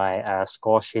to my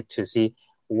score sheet to see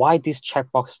why this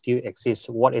checkbox still exists,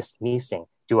 what is missing.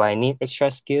 Do I need extra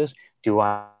skills? Do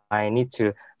I need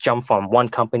to jump from one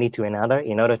company to another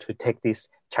in order to take this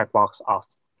checkbox off?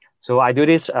 So I do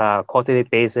this quarterly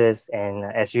basis, and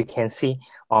as you can see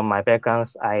on my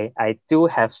backgrounds, I do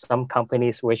have some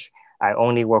companies which I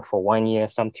only work for 1 year,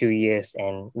 some 2 years,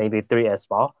 and maybe 3 as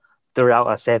well,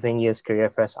 throughout a 7 years career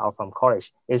fresh out from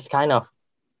college. It's kind of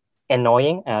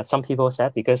annoying, some people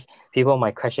said, because people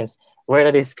might question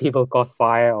whether these people got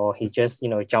fired or he just,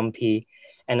 jumpy.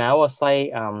 And I was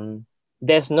like,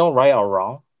 there's no right or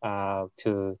wrong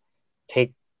to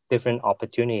take different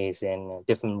opportunities and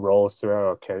different roles throughout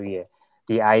our career.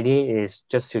 The idea is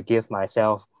just to give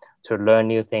myself to learn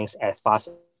new things as fast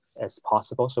as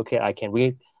possible, so I can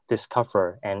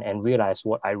rediscover and realize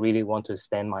what I really want to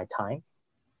spend my time.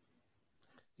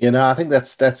 I think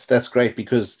that's great,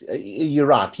 because you're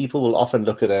right. People will often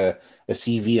look at a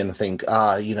CV and think,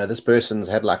 this person's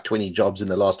had like 20 jobs in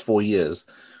the last 4 years.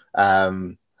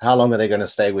 How long are they going to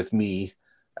stay with me?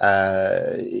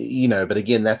 But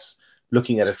again, that's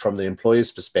looking at it from the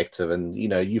employer's perspective. And,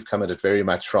 you've come at it very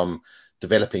much from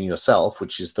developing yourself,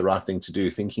 which is the right thing to do,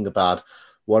 thinking about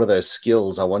what are those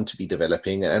skills I want to be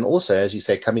developing. And also, as you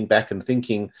say, coming back and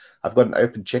thinking, I've got an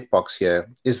open checkbox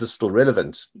here. Is this still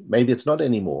relevant? Maybe it's not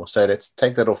anymore. So let's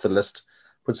take that off the list,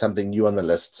 put something new on the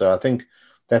list. So I think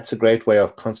that's a great way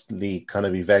of constantly kind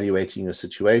of evaluating your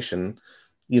situation,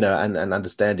 and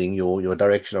understanding your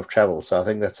direction of travel. So I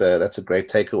think that's a great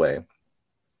takeaway.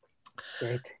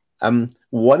 Great.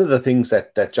 One of the things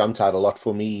that jumped out a lot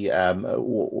for me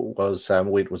was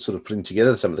we were sort of putting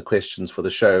together some of the questions for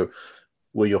the show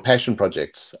were your passion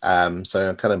projects. So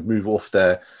I kind of move off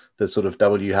the sort of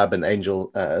W Hub and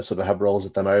Angel sort of hub roles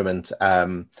at the moment,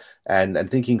 and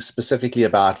thinking specifically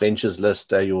about Ventures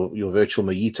List, your virtual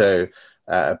mojito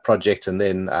project, and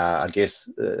then I guess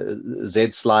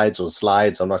Z Slides or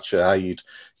Slides. I'm not sure how you'd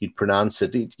pronounce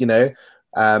it.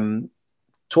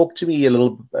 Talk to me a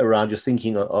little around your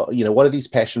thinking. What are these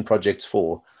passion projects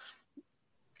for?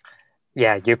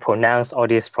 Yeah, you pronounce all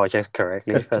these projects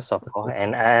correctly, first of all.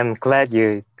 And I'm glad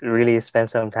you really spent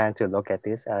some time to look at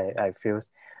this. I feel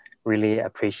really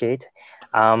appreciate.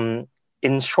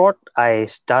 In short, I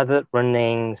started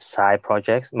running side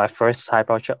projects, my first side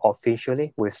project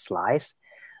officially with Slides,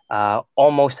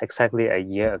 almost exactly a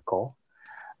year ago.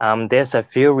 There's a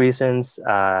few reasons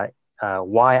why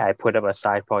I put up a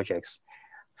side projects.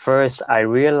 First, I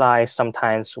realized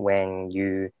sometimes when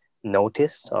you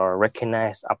notice or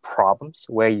recognize a problems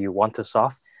where you want to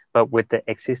solve, but with the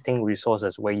existing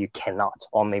resources where you cannot,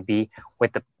 or maybe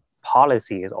with the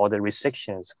policies or the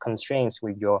restrictions, constraints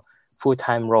with your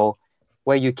full-time role,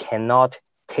 where you cannot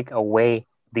take away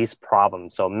these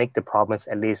problems or make the problems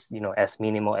at least as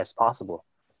minimal as possible.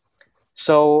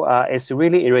 So it's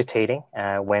really irritating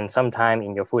when sometime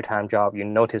in your full-time job you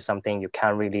notice something you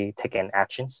can't really take an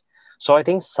actions. So I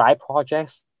think side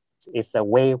projects is a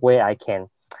way where I can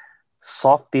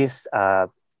solve this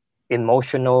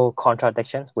emotional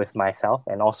contradiction with myself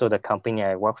and also the company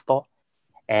I work for,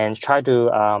 and try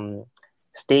to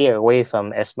stay away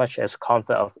from as much as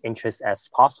conflict of interest as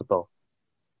possible.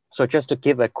 So just to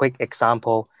give a quick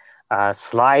example,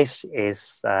 Slides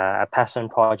is a passion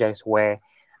project where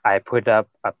I put up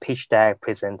a pitch deck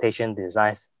presentation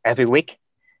designs every week.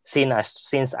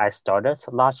 Since I started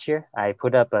last year, I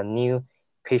put up a new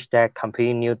pitch deck,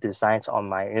 completely new designs on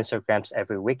my Instagrams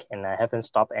every week, and I haven't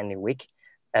stopped any week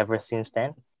ever since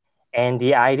then. And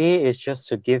the idea is just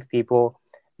to give people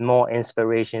more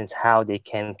inspirations how they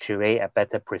can create a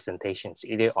better presentations,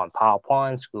 either on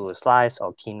PowerPoint, Google Slides,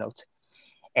 or Keynote.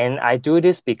 And I do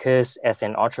this because as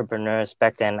an entrepreneur,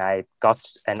 back then I got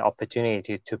an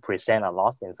opportunity to present a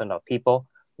lot in front of people,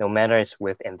 no matter it's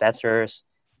with investors,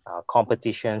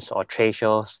 competitions or trade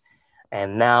shows.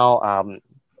 And now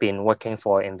been working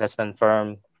for investment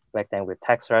firm back then with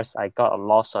Texas, I got a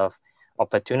lot of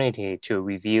opportunity to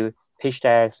review pitch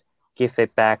decks, give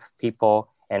feedback to people,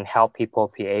 and help people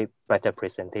create better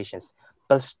presentations.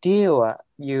 But still,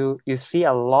 you see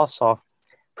a lot of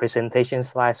presentation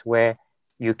slides where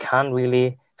you can't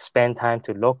really spend time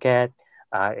to look at.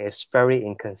 It's very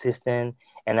inconsistent.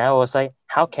 And I was like,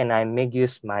 how can I make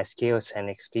use my skills and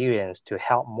experience to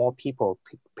help more people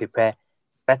prepare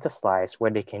better slides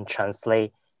where they can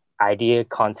translate idea,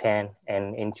 content,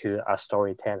 and into a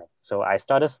storytelling. So I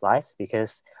started Slides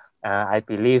because I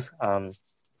believe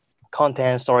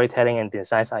content, storytelling, and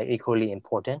designs are equally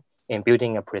important in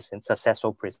building a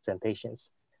successful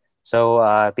presentations. So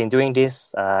I've been doing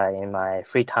this in my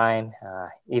free time,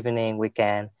 evening,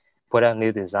 weekend, put out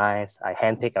new designs. I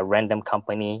handpick a random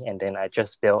company, and then I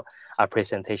just built a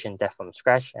presentation deck from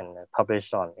scratch and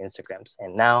published on Instagrams.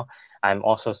 And now I'm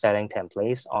also selling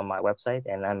templates on my website,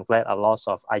 and I'm glad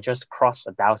I just crossed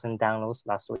 1,000 downloads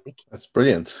last week. That's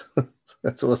brilliant.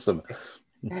 That's awesome.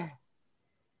 Great.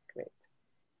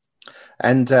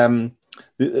 And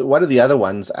one of the other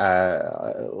ones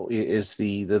is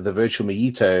the virtual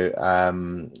mojito,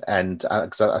 and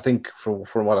because I think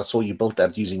from what I saw, you built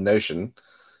that using Notion.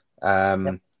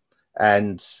 Yep.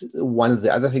 And one of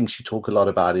the other things you talk a lot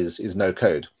about is no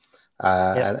code.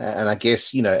 Yep. And I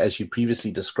guess, as you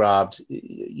previously described,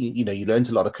 you learned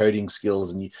a lot of coding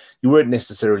skills, and you weren't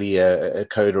necessarily a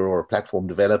coder or a platform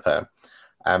developer.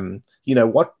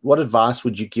 What advice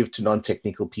would you give to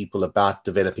non-technical people about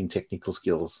developing technical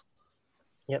skills?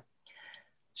 Yep.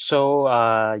 So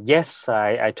yes,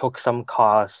 I took some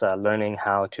course learning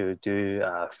how to do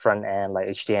front end like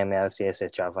HTML,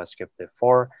 CSS, JavaScript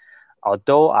before.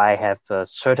 Although I have a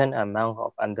certain amount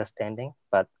of understanding,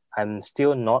 but I'm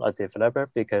still not a developer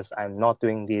because I'm not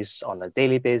doing this on a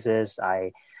daily basis.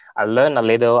 I learn a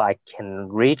little, I can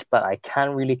read, but I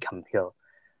can't really compile.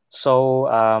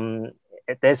 So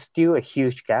there's still a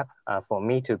huge gap for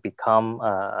me to become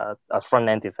a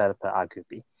front-end developer,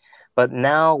 arguably. But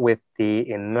now with the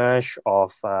emerge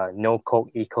of no-code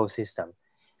ecosystem,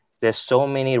 there's so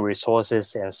many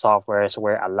resources and softwares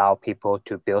where allow people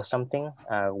to build something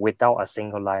without a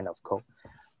single line of code.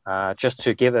 Just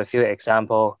to give a few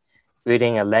examples,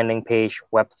 building a landing page,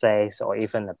 websites, or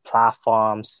even the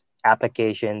platforms,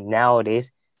 application.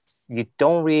 Nowadays, you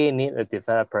don't really need a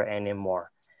developer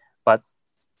anymore. But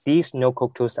these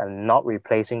no-code tools are not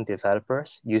replacing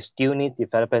developers. You still need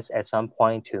developers at some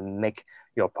point to make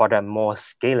your product more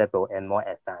scalable and more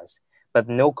advanced. But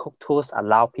no-code tools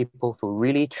allow people to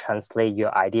really translate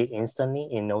your idea instantly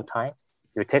in no time.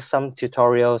 You take some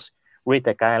tutorials, read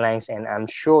the guidelines, and I'm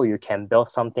sure you can build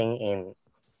something in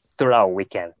throughout a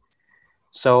weekend.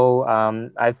 So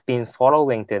I've been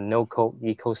following the no-code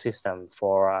ecosystem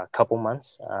for a couple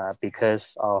months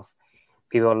because of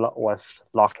people was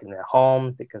locked in their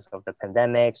home because of the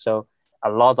pandemic. So a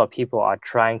lot of people are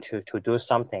trying to do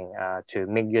something to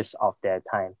make use of their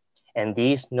time. And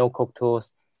these no-code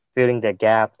tools, filling the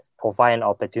gap, provide an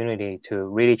opportunity to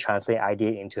really translate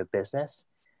idea into business.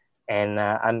 And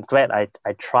I'm glad I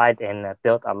tried and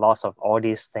built a lot of all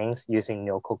these things using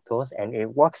no-code tools, and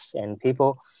it works, and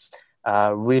people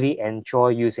really enjoy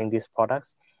using these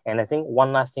products. And I think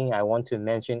one last thing I want to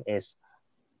mention is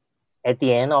at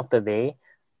the end of the day,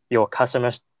 your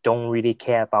customers don't really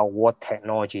care about what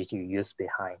technology you use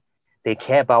behind. They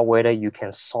care about whether you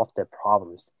can solve the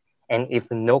problems. And if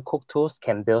the no-code tools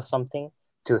can build something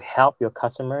to help your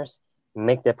customers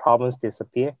make their problems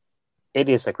disappear, it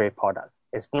is a great product.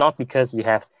 It's not because you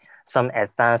have some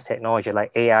advanced technology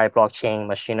like AI, blockchain,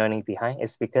 machine learning behind.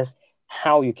 It's because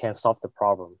how you can solve the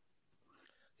problem.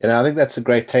 I think that's a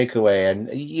great takeaway.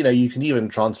 And, you can even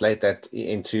translate that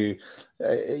into,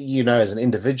 as an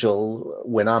individual,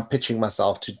 when I'm pitching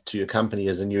myself to a company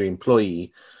as a new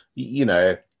employee,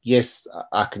 yes,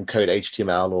 I can code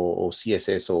HTML or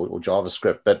CSS or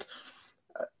JavaScript, but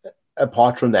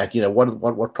apart from that,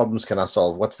 what problems can I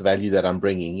solve? What's the value that I'm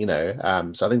bringing,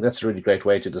 So I think that's a really great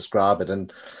way to describe it.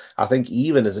 And I think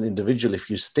even as an individual, if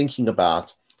you're thinking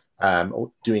about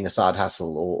doing a side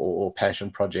hustle or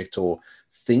passion project, or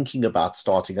thinking about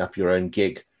starting up your own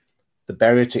gig, the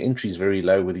barrier to entry is very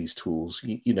low with these tools.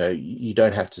 You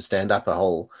don't have to stand up a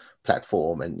whole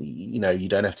platform, and you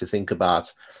don't have to think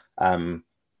about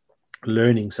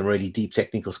learning some really deep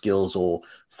technical skills or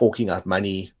forking out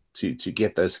money to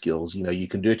get those skills. You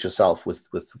can do it yourself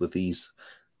with these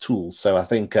tools. So I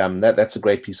think that's a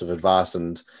great piece of advice.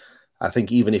 And I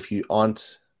think even if you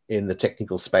aren't in the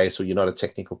technical space, or you're not a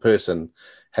technical person,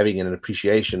 having an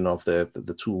appreciation of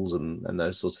the tools and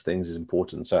those sorts of things is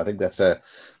important. So I think that's a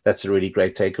really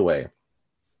great takeaway.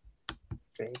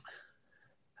 Great.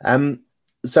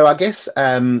 So I guess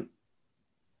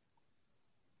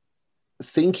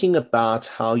thinking about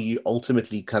how you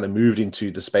ultimately kind of moved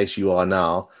into the space you are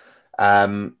now,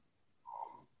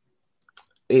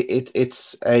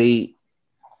 it's a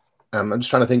I'm just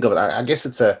trying to think of it. I guess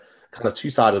it's a kind of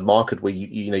two-sided market where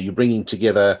you're bringing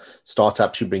together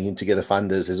startups, you're bringing together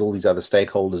funders. There's all these other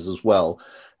stakeholders as well.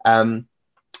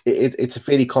 It's a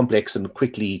fairly complex and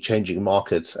quickly changing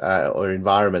market or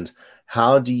environment.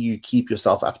 How do you keep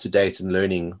yourself up to date and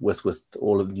learning with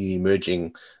all of the new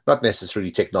emerging, not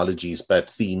necessarily technologies, but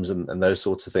themes and those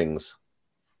sorts of things?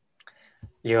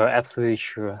 You're absolutely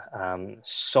true.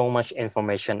 So much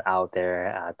information out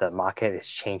there. The market is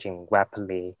changing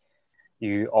rapidly.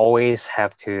 You always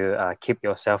have to keep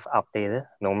yourself updated,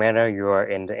 no matter you're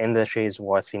in the industries,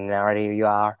 what scenario you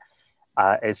are.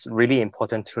 It's really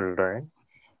important to learn.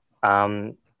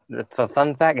 The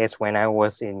fun fact is, when I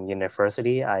was in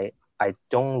university, I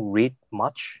don't read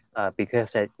much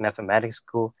because at mathematics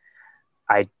school,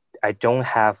 I don't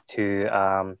have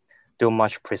to do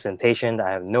much presentation.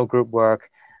 I have no group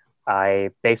work. I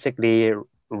basically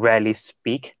rarely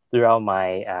speak throughout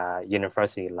my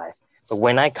university life. But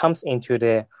when I comes into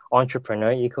the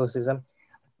entrepreneur ecosystem,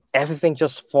 everything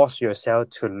just force yourself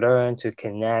to learn, to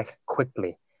connect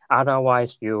quickly.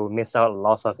 Otherwise, you miss out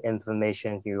lots of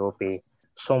information. You will be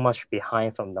so much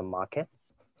behind from the market.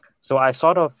 So I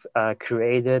sort of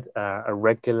created a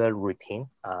regular routine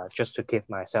just to keep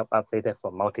myself updated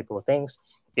for multiple things,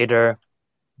 either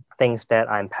things that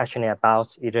I'm passionate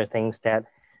about, either things that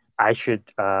I should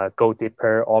go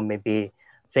deeper, or maybe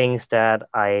things that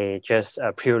I just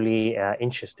purely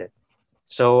interested.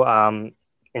 So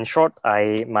in short,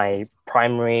 my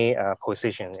primary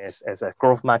position is as a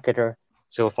growth marketer.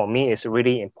 So for me, it's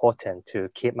really important to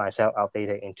keep myself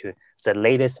updated into the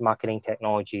latest marketing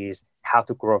technologies, how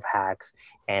to growth hacks,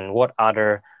 and what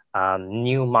other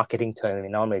new marketing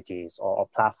terminologies or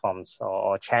platforms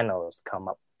or channels come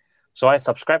up. So I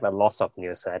subscribe a lot of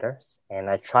newsletters, and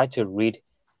I try to read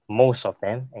most of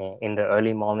them in the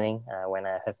early morning when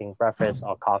I'm having breakfast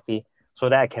or coffee, so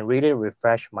that I can really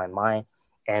refresh my mind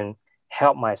and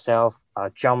help myself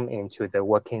jump into the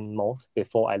working mode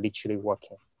before I literally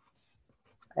working.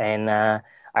 And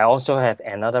I also have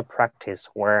another practice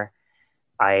where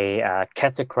I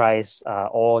categorize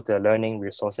all the learning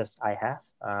resources I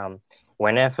have.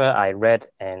 Whenever I read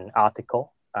an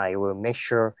article, I will make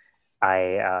sure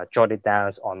I jot it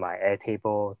down on my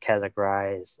Airtable,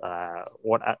 categorize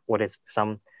what is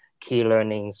some key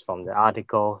learnings from the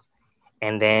article.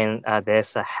 And then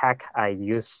there's a hack I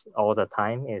use all the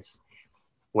time is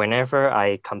whenever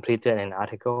I completed an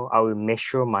article, I will make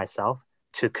sure myself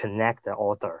to connect the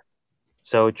author.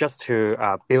 So just to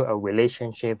build a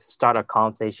relationship, start a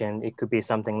conversation, it could be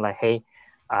something like, hey,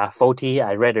 Foti,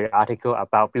 I read an article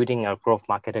about building a growth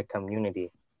marketer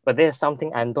community, but there's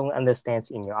something I don't understand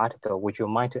in your article. Would you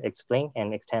mind to explain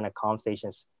and extend a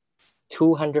conversation?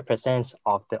 200%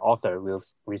 of the author will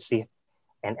receive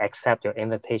and accept your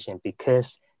invitation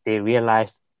because they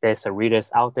realize there's a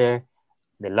readers out there.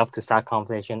 They love to start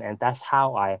conversation. And that's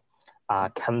how I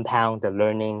compound the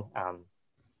learning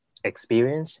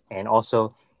experience and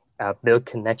also build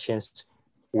connections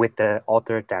with the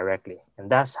author directly.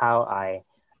 And that's how I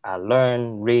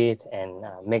learn, read, and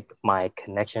make my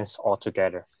connections all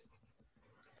together.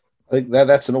 I think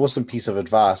that's an awesome piece of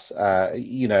advice,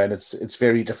 and it's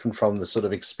very different from the sort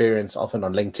of experience often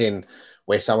on LinkedIn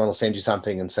where someone will send you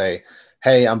something and say,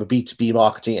 hey, I'm a B2B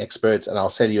marketing expert and I'll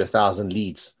sell you 1,000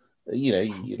 leads.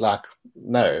 You're like,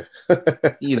 no,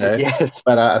 Yes.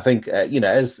 But I think,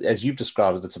 as you've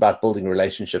described it, it's about building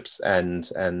relationships and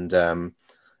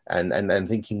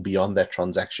thinking beyond that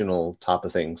transactional type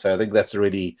of thing. So I think that's a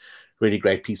really, really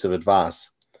great piece of advice.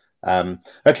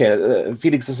 Okay,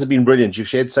 Felix, this has been brilliant. You've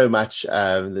shared so much.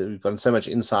 We've gotten so much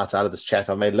insight out of this chat.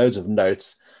 I've made loads of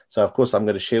notes. So, of course, I'm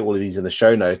going to share all of these in the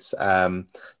show notes.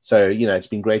 It's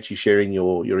been great you sharing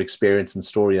your experience and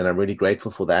story, and I'm really grateful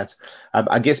for that.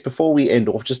 I guess before we end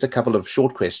off, just a couple of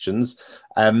short questions.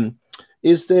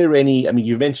 Is there any,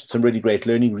 you've mentioned some really great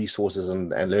learning resources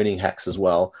and learning hacks as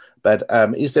well, but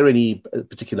is there any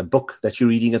particular book that you're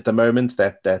reading at the moment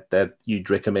that you'd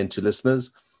recommend to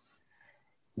listeners?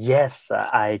 Yes,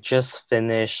 I just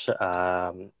finished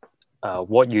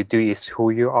What You Do Is Who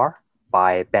You Are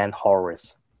by Ben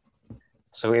Horowitz.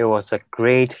 So it was a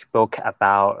great book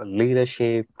about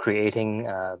leadership, creating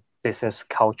business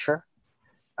culture.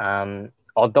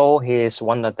 Although he is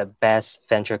one of the best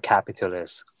venture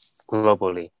capitalists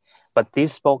globally, but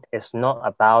this book is not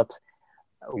about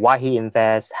why he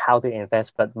invests, how to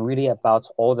invest, but really about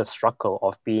all the struggle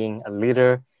of being a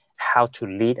leader, how to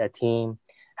lead a team,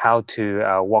 how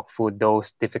to walk through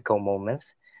those difficult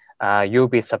moments. You'll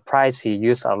be surprised he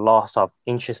used a lot of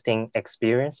interesting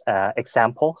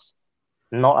examples,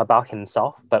 not about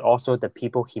himself, but also the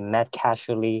people he met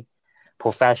casually,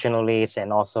 professionally,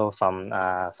 and also from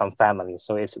family.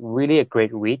 So it's really a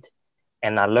great read.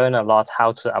 And I learned a lot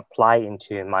how to apply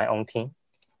into my own team.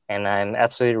 And I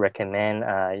absolutely recommend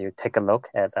you take a look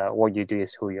at What You Do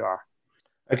Is Who You Are.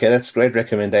 Okay, that's a great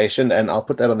recommendation. And I'll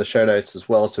put that on the show notes as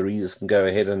well, so readers can go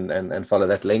ahead and follow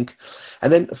that link.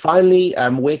 And then finally,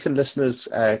 where can listeners,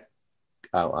 I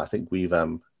think we've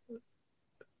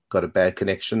got a bad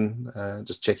connection.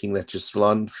 Just checking that you're still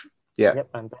on. Yeah, yep,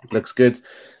 I'm back. Looks good.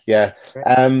 Yeah.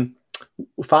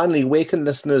 Finally, where can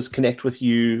listeners connect with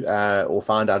you or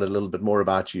find out a little bit more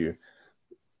about you?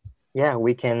 Yeah,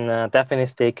 we can definitely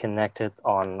stay connected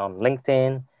on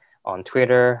LinkedIn, on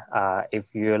Twitter.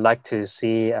 If you like to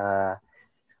see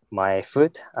my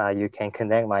food, you can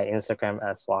connect my Instagram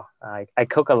as well. I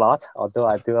cook a lot, although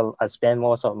I spend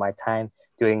most of my time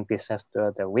doing business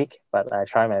throughout the week, but I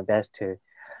try my best to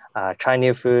try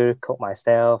new food, cook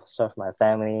myself, serve my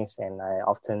families, and I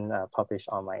often publish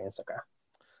on my Instagram.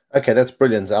 Okay, that's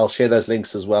brilliant. I'll share those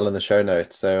links as well in the show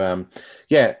notes. So,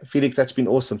 Felix, that's been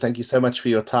awesome. Thank you so much for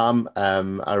your time.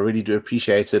 I really do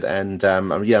appreciate it. And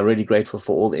I'm really grateful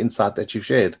for all the insight that you've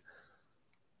shared.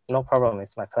 No problem.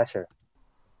 It's my pleasure.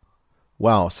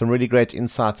 Wow, some really great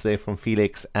insights there from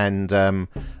Felix. And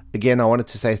again, I wanted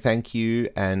to say thank you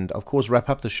and, of course, wrap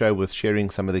up the show with sharing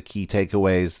some of the key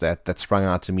takeaways that sprung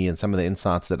out to me and some of the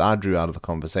insights that I drew out of the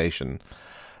conversation.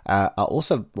 I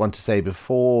also want to say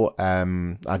before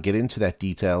I get into that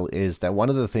detail is that one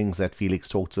of the things that Felix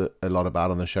talked a lot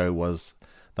about on the show was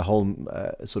the whole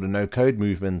sort of no-code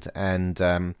movement and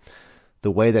the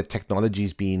way that technology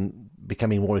has been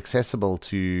becoming more accessible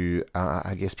to,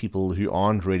 I guess, people who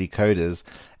aren't really coders.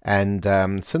 And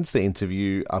since the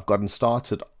interview, I've gotten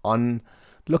started on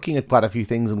looking at quite a few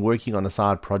things and working on a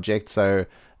side project. So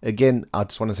again, I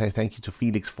just want to say thank you to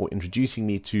Felix for introducing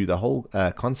me to the whole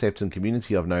concept and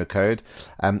community of no code.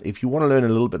 If you want to learn a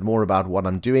little bit more about what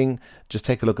I'm doing, just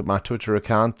take a look at my Twitter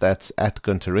account. That's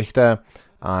 @Gunther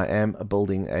I am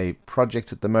building a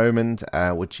project at the moment,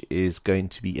 which is going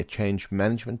to be a change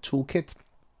management toolkit.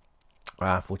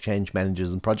 for change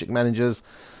managers and project managers,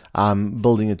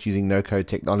 building it using no-code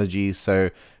technologies. So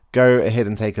go ahead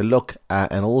and take a look.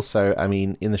 And also, I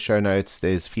mean, in the show notes,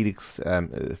 there's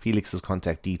Felix's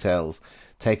contact details.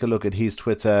 Take a look at his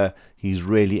Twitter. He's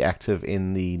really active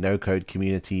in the no-code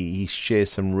community. He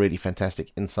shares some really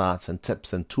fantastic insights and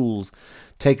tips and tools.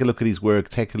 Take a look at his work.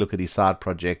 Take a look at his side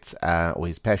projects, or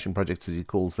his passion projects as he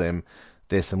calls them.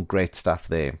 There's some great stuff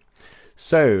there.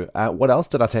 So what else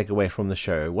did I take away from the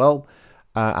show? Well,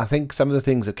 I think some of the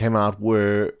things that came out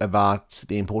were about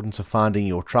the importance of finding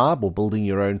your tribe or building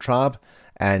your own tribe.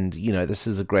 And, you know, this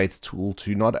is a great tool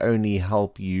to not only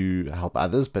help you help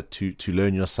others, but to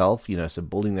learn yourself, you know, so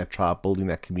building that tribe, building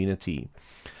that community.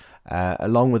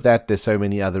 Along with that, there's so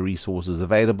many other resources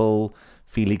available.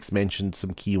 Felix mentioned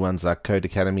some key ones like Code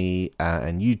Academy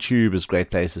and YouTube as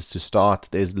great places to start.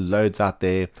 There's loads out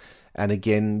there. And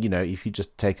again, you know, if you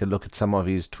just take a look at some of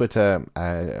his Twitter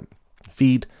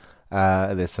feed,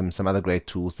 there's some other great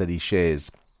tools that he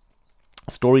shares.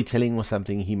 Storytelling was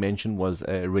something he mentioned was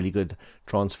a really good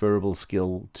transferable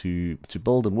skill to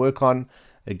build and work on.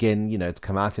 Again, you know, it's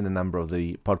come out in a number of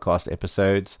the podcast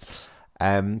episodes.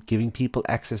 Giving people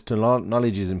access to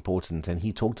knowledge is important, and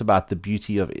he talked about the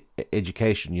beauty of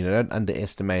education. You know, don't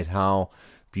underestimate how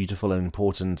beautiful and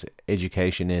important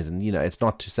education is. And, you know, it's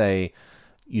not to say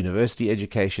university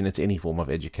education, it's any form of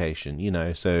education, you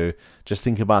know, so just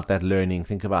think about that learning,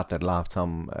 think about that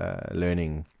lifetime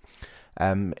learning.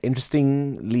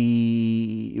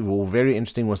 Interestingly, or very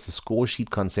interesting, was the score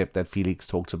sheet concept that Felix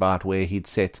talked about, where he'd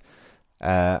set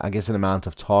I guess an amount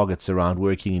of targets around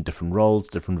working in different roles,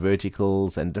 different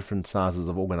verticals, and different sizes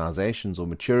of organizations or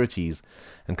maturities,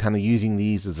 and kind of using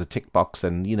these as a tick box,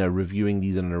 and, you know, reviewing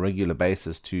these on a regular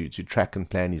basis to track and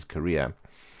plan his career.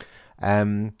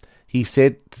 He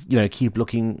said, you know, keep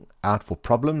looking out for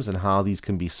problems and how these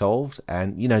can be solved,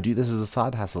 and, you know, do this as a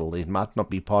side hustle. It might not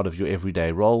be part of your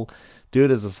everyday role. Do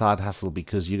it as a side hustle,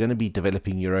 because you're going to be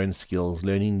developing your own skills,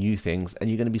 learning new things, and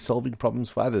you're going to be solving problems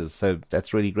for others. So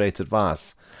that's really great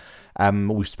advice.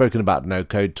 We've spoken about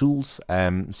no-code tools.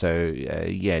 Just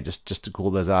to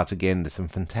call those out again, there's some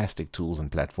fantastic tools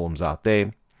and platforms out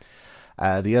there.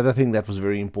 The other thing that was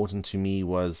very important to me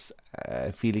was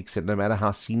Felix said, no matter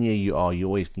how senior you are, you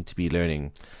always need to be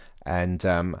learning. And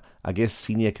I guess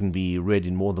senior can be read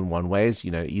in more than one ways,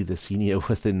 you know, either senior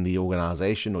within the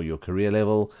organization or your career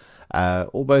level,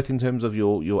 or both in terms of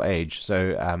your age.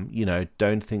 So, you know,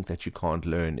 don't think that you can't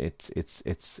learn.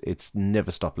 It's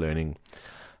never stop learning.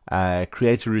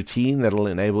 Create a routine that'll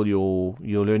enable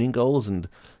your learning goals. And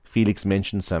Felix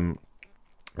mentioned some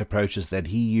approaches that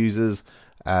he uses.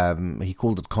 He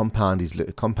called it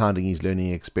compounding his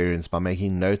learning experience by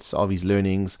making notes of his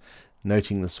learnings,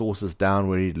 noting the sources down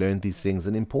where he learned these things,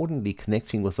 and importantly,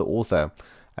 connecting with the author.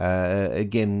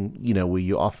 Again, you know, where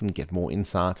you often get more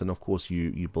insight, and of course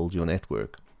you build your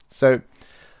network. So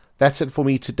that's it for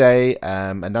me today.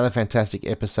 Another fantastic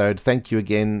episode. Thank you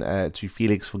again to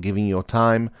Felix for giving your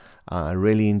time. I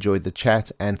really enjoyed the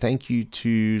chat, and thank you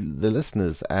to the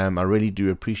listeners. I really do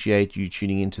appreciate you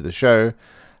tuning into the show.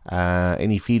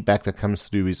 Any feedback that comes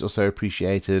through is also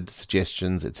appreciated,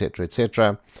 suggestions, etc.,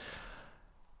 etc.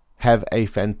 Have a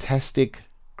fantastic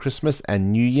Christmas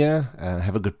and New Year.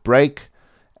 Have a good break,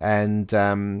 and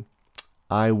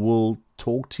I will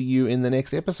talk to you in the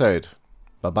next episode.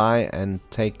 Bye-bye and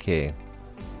take care.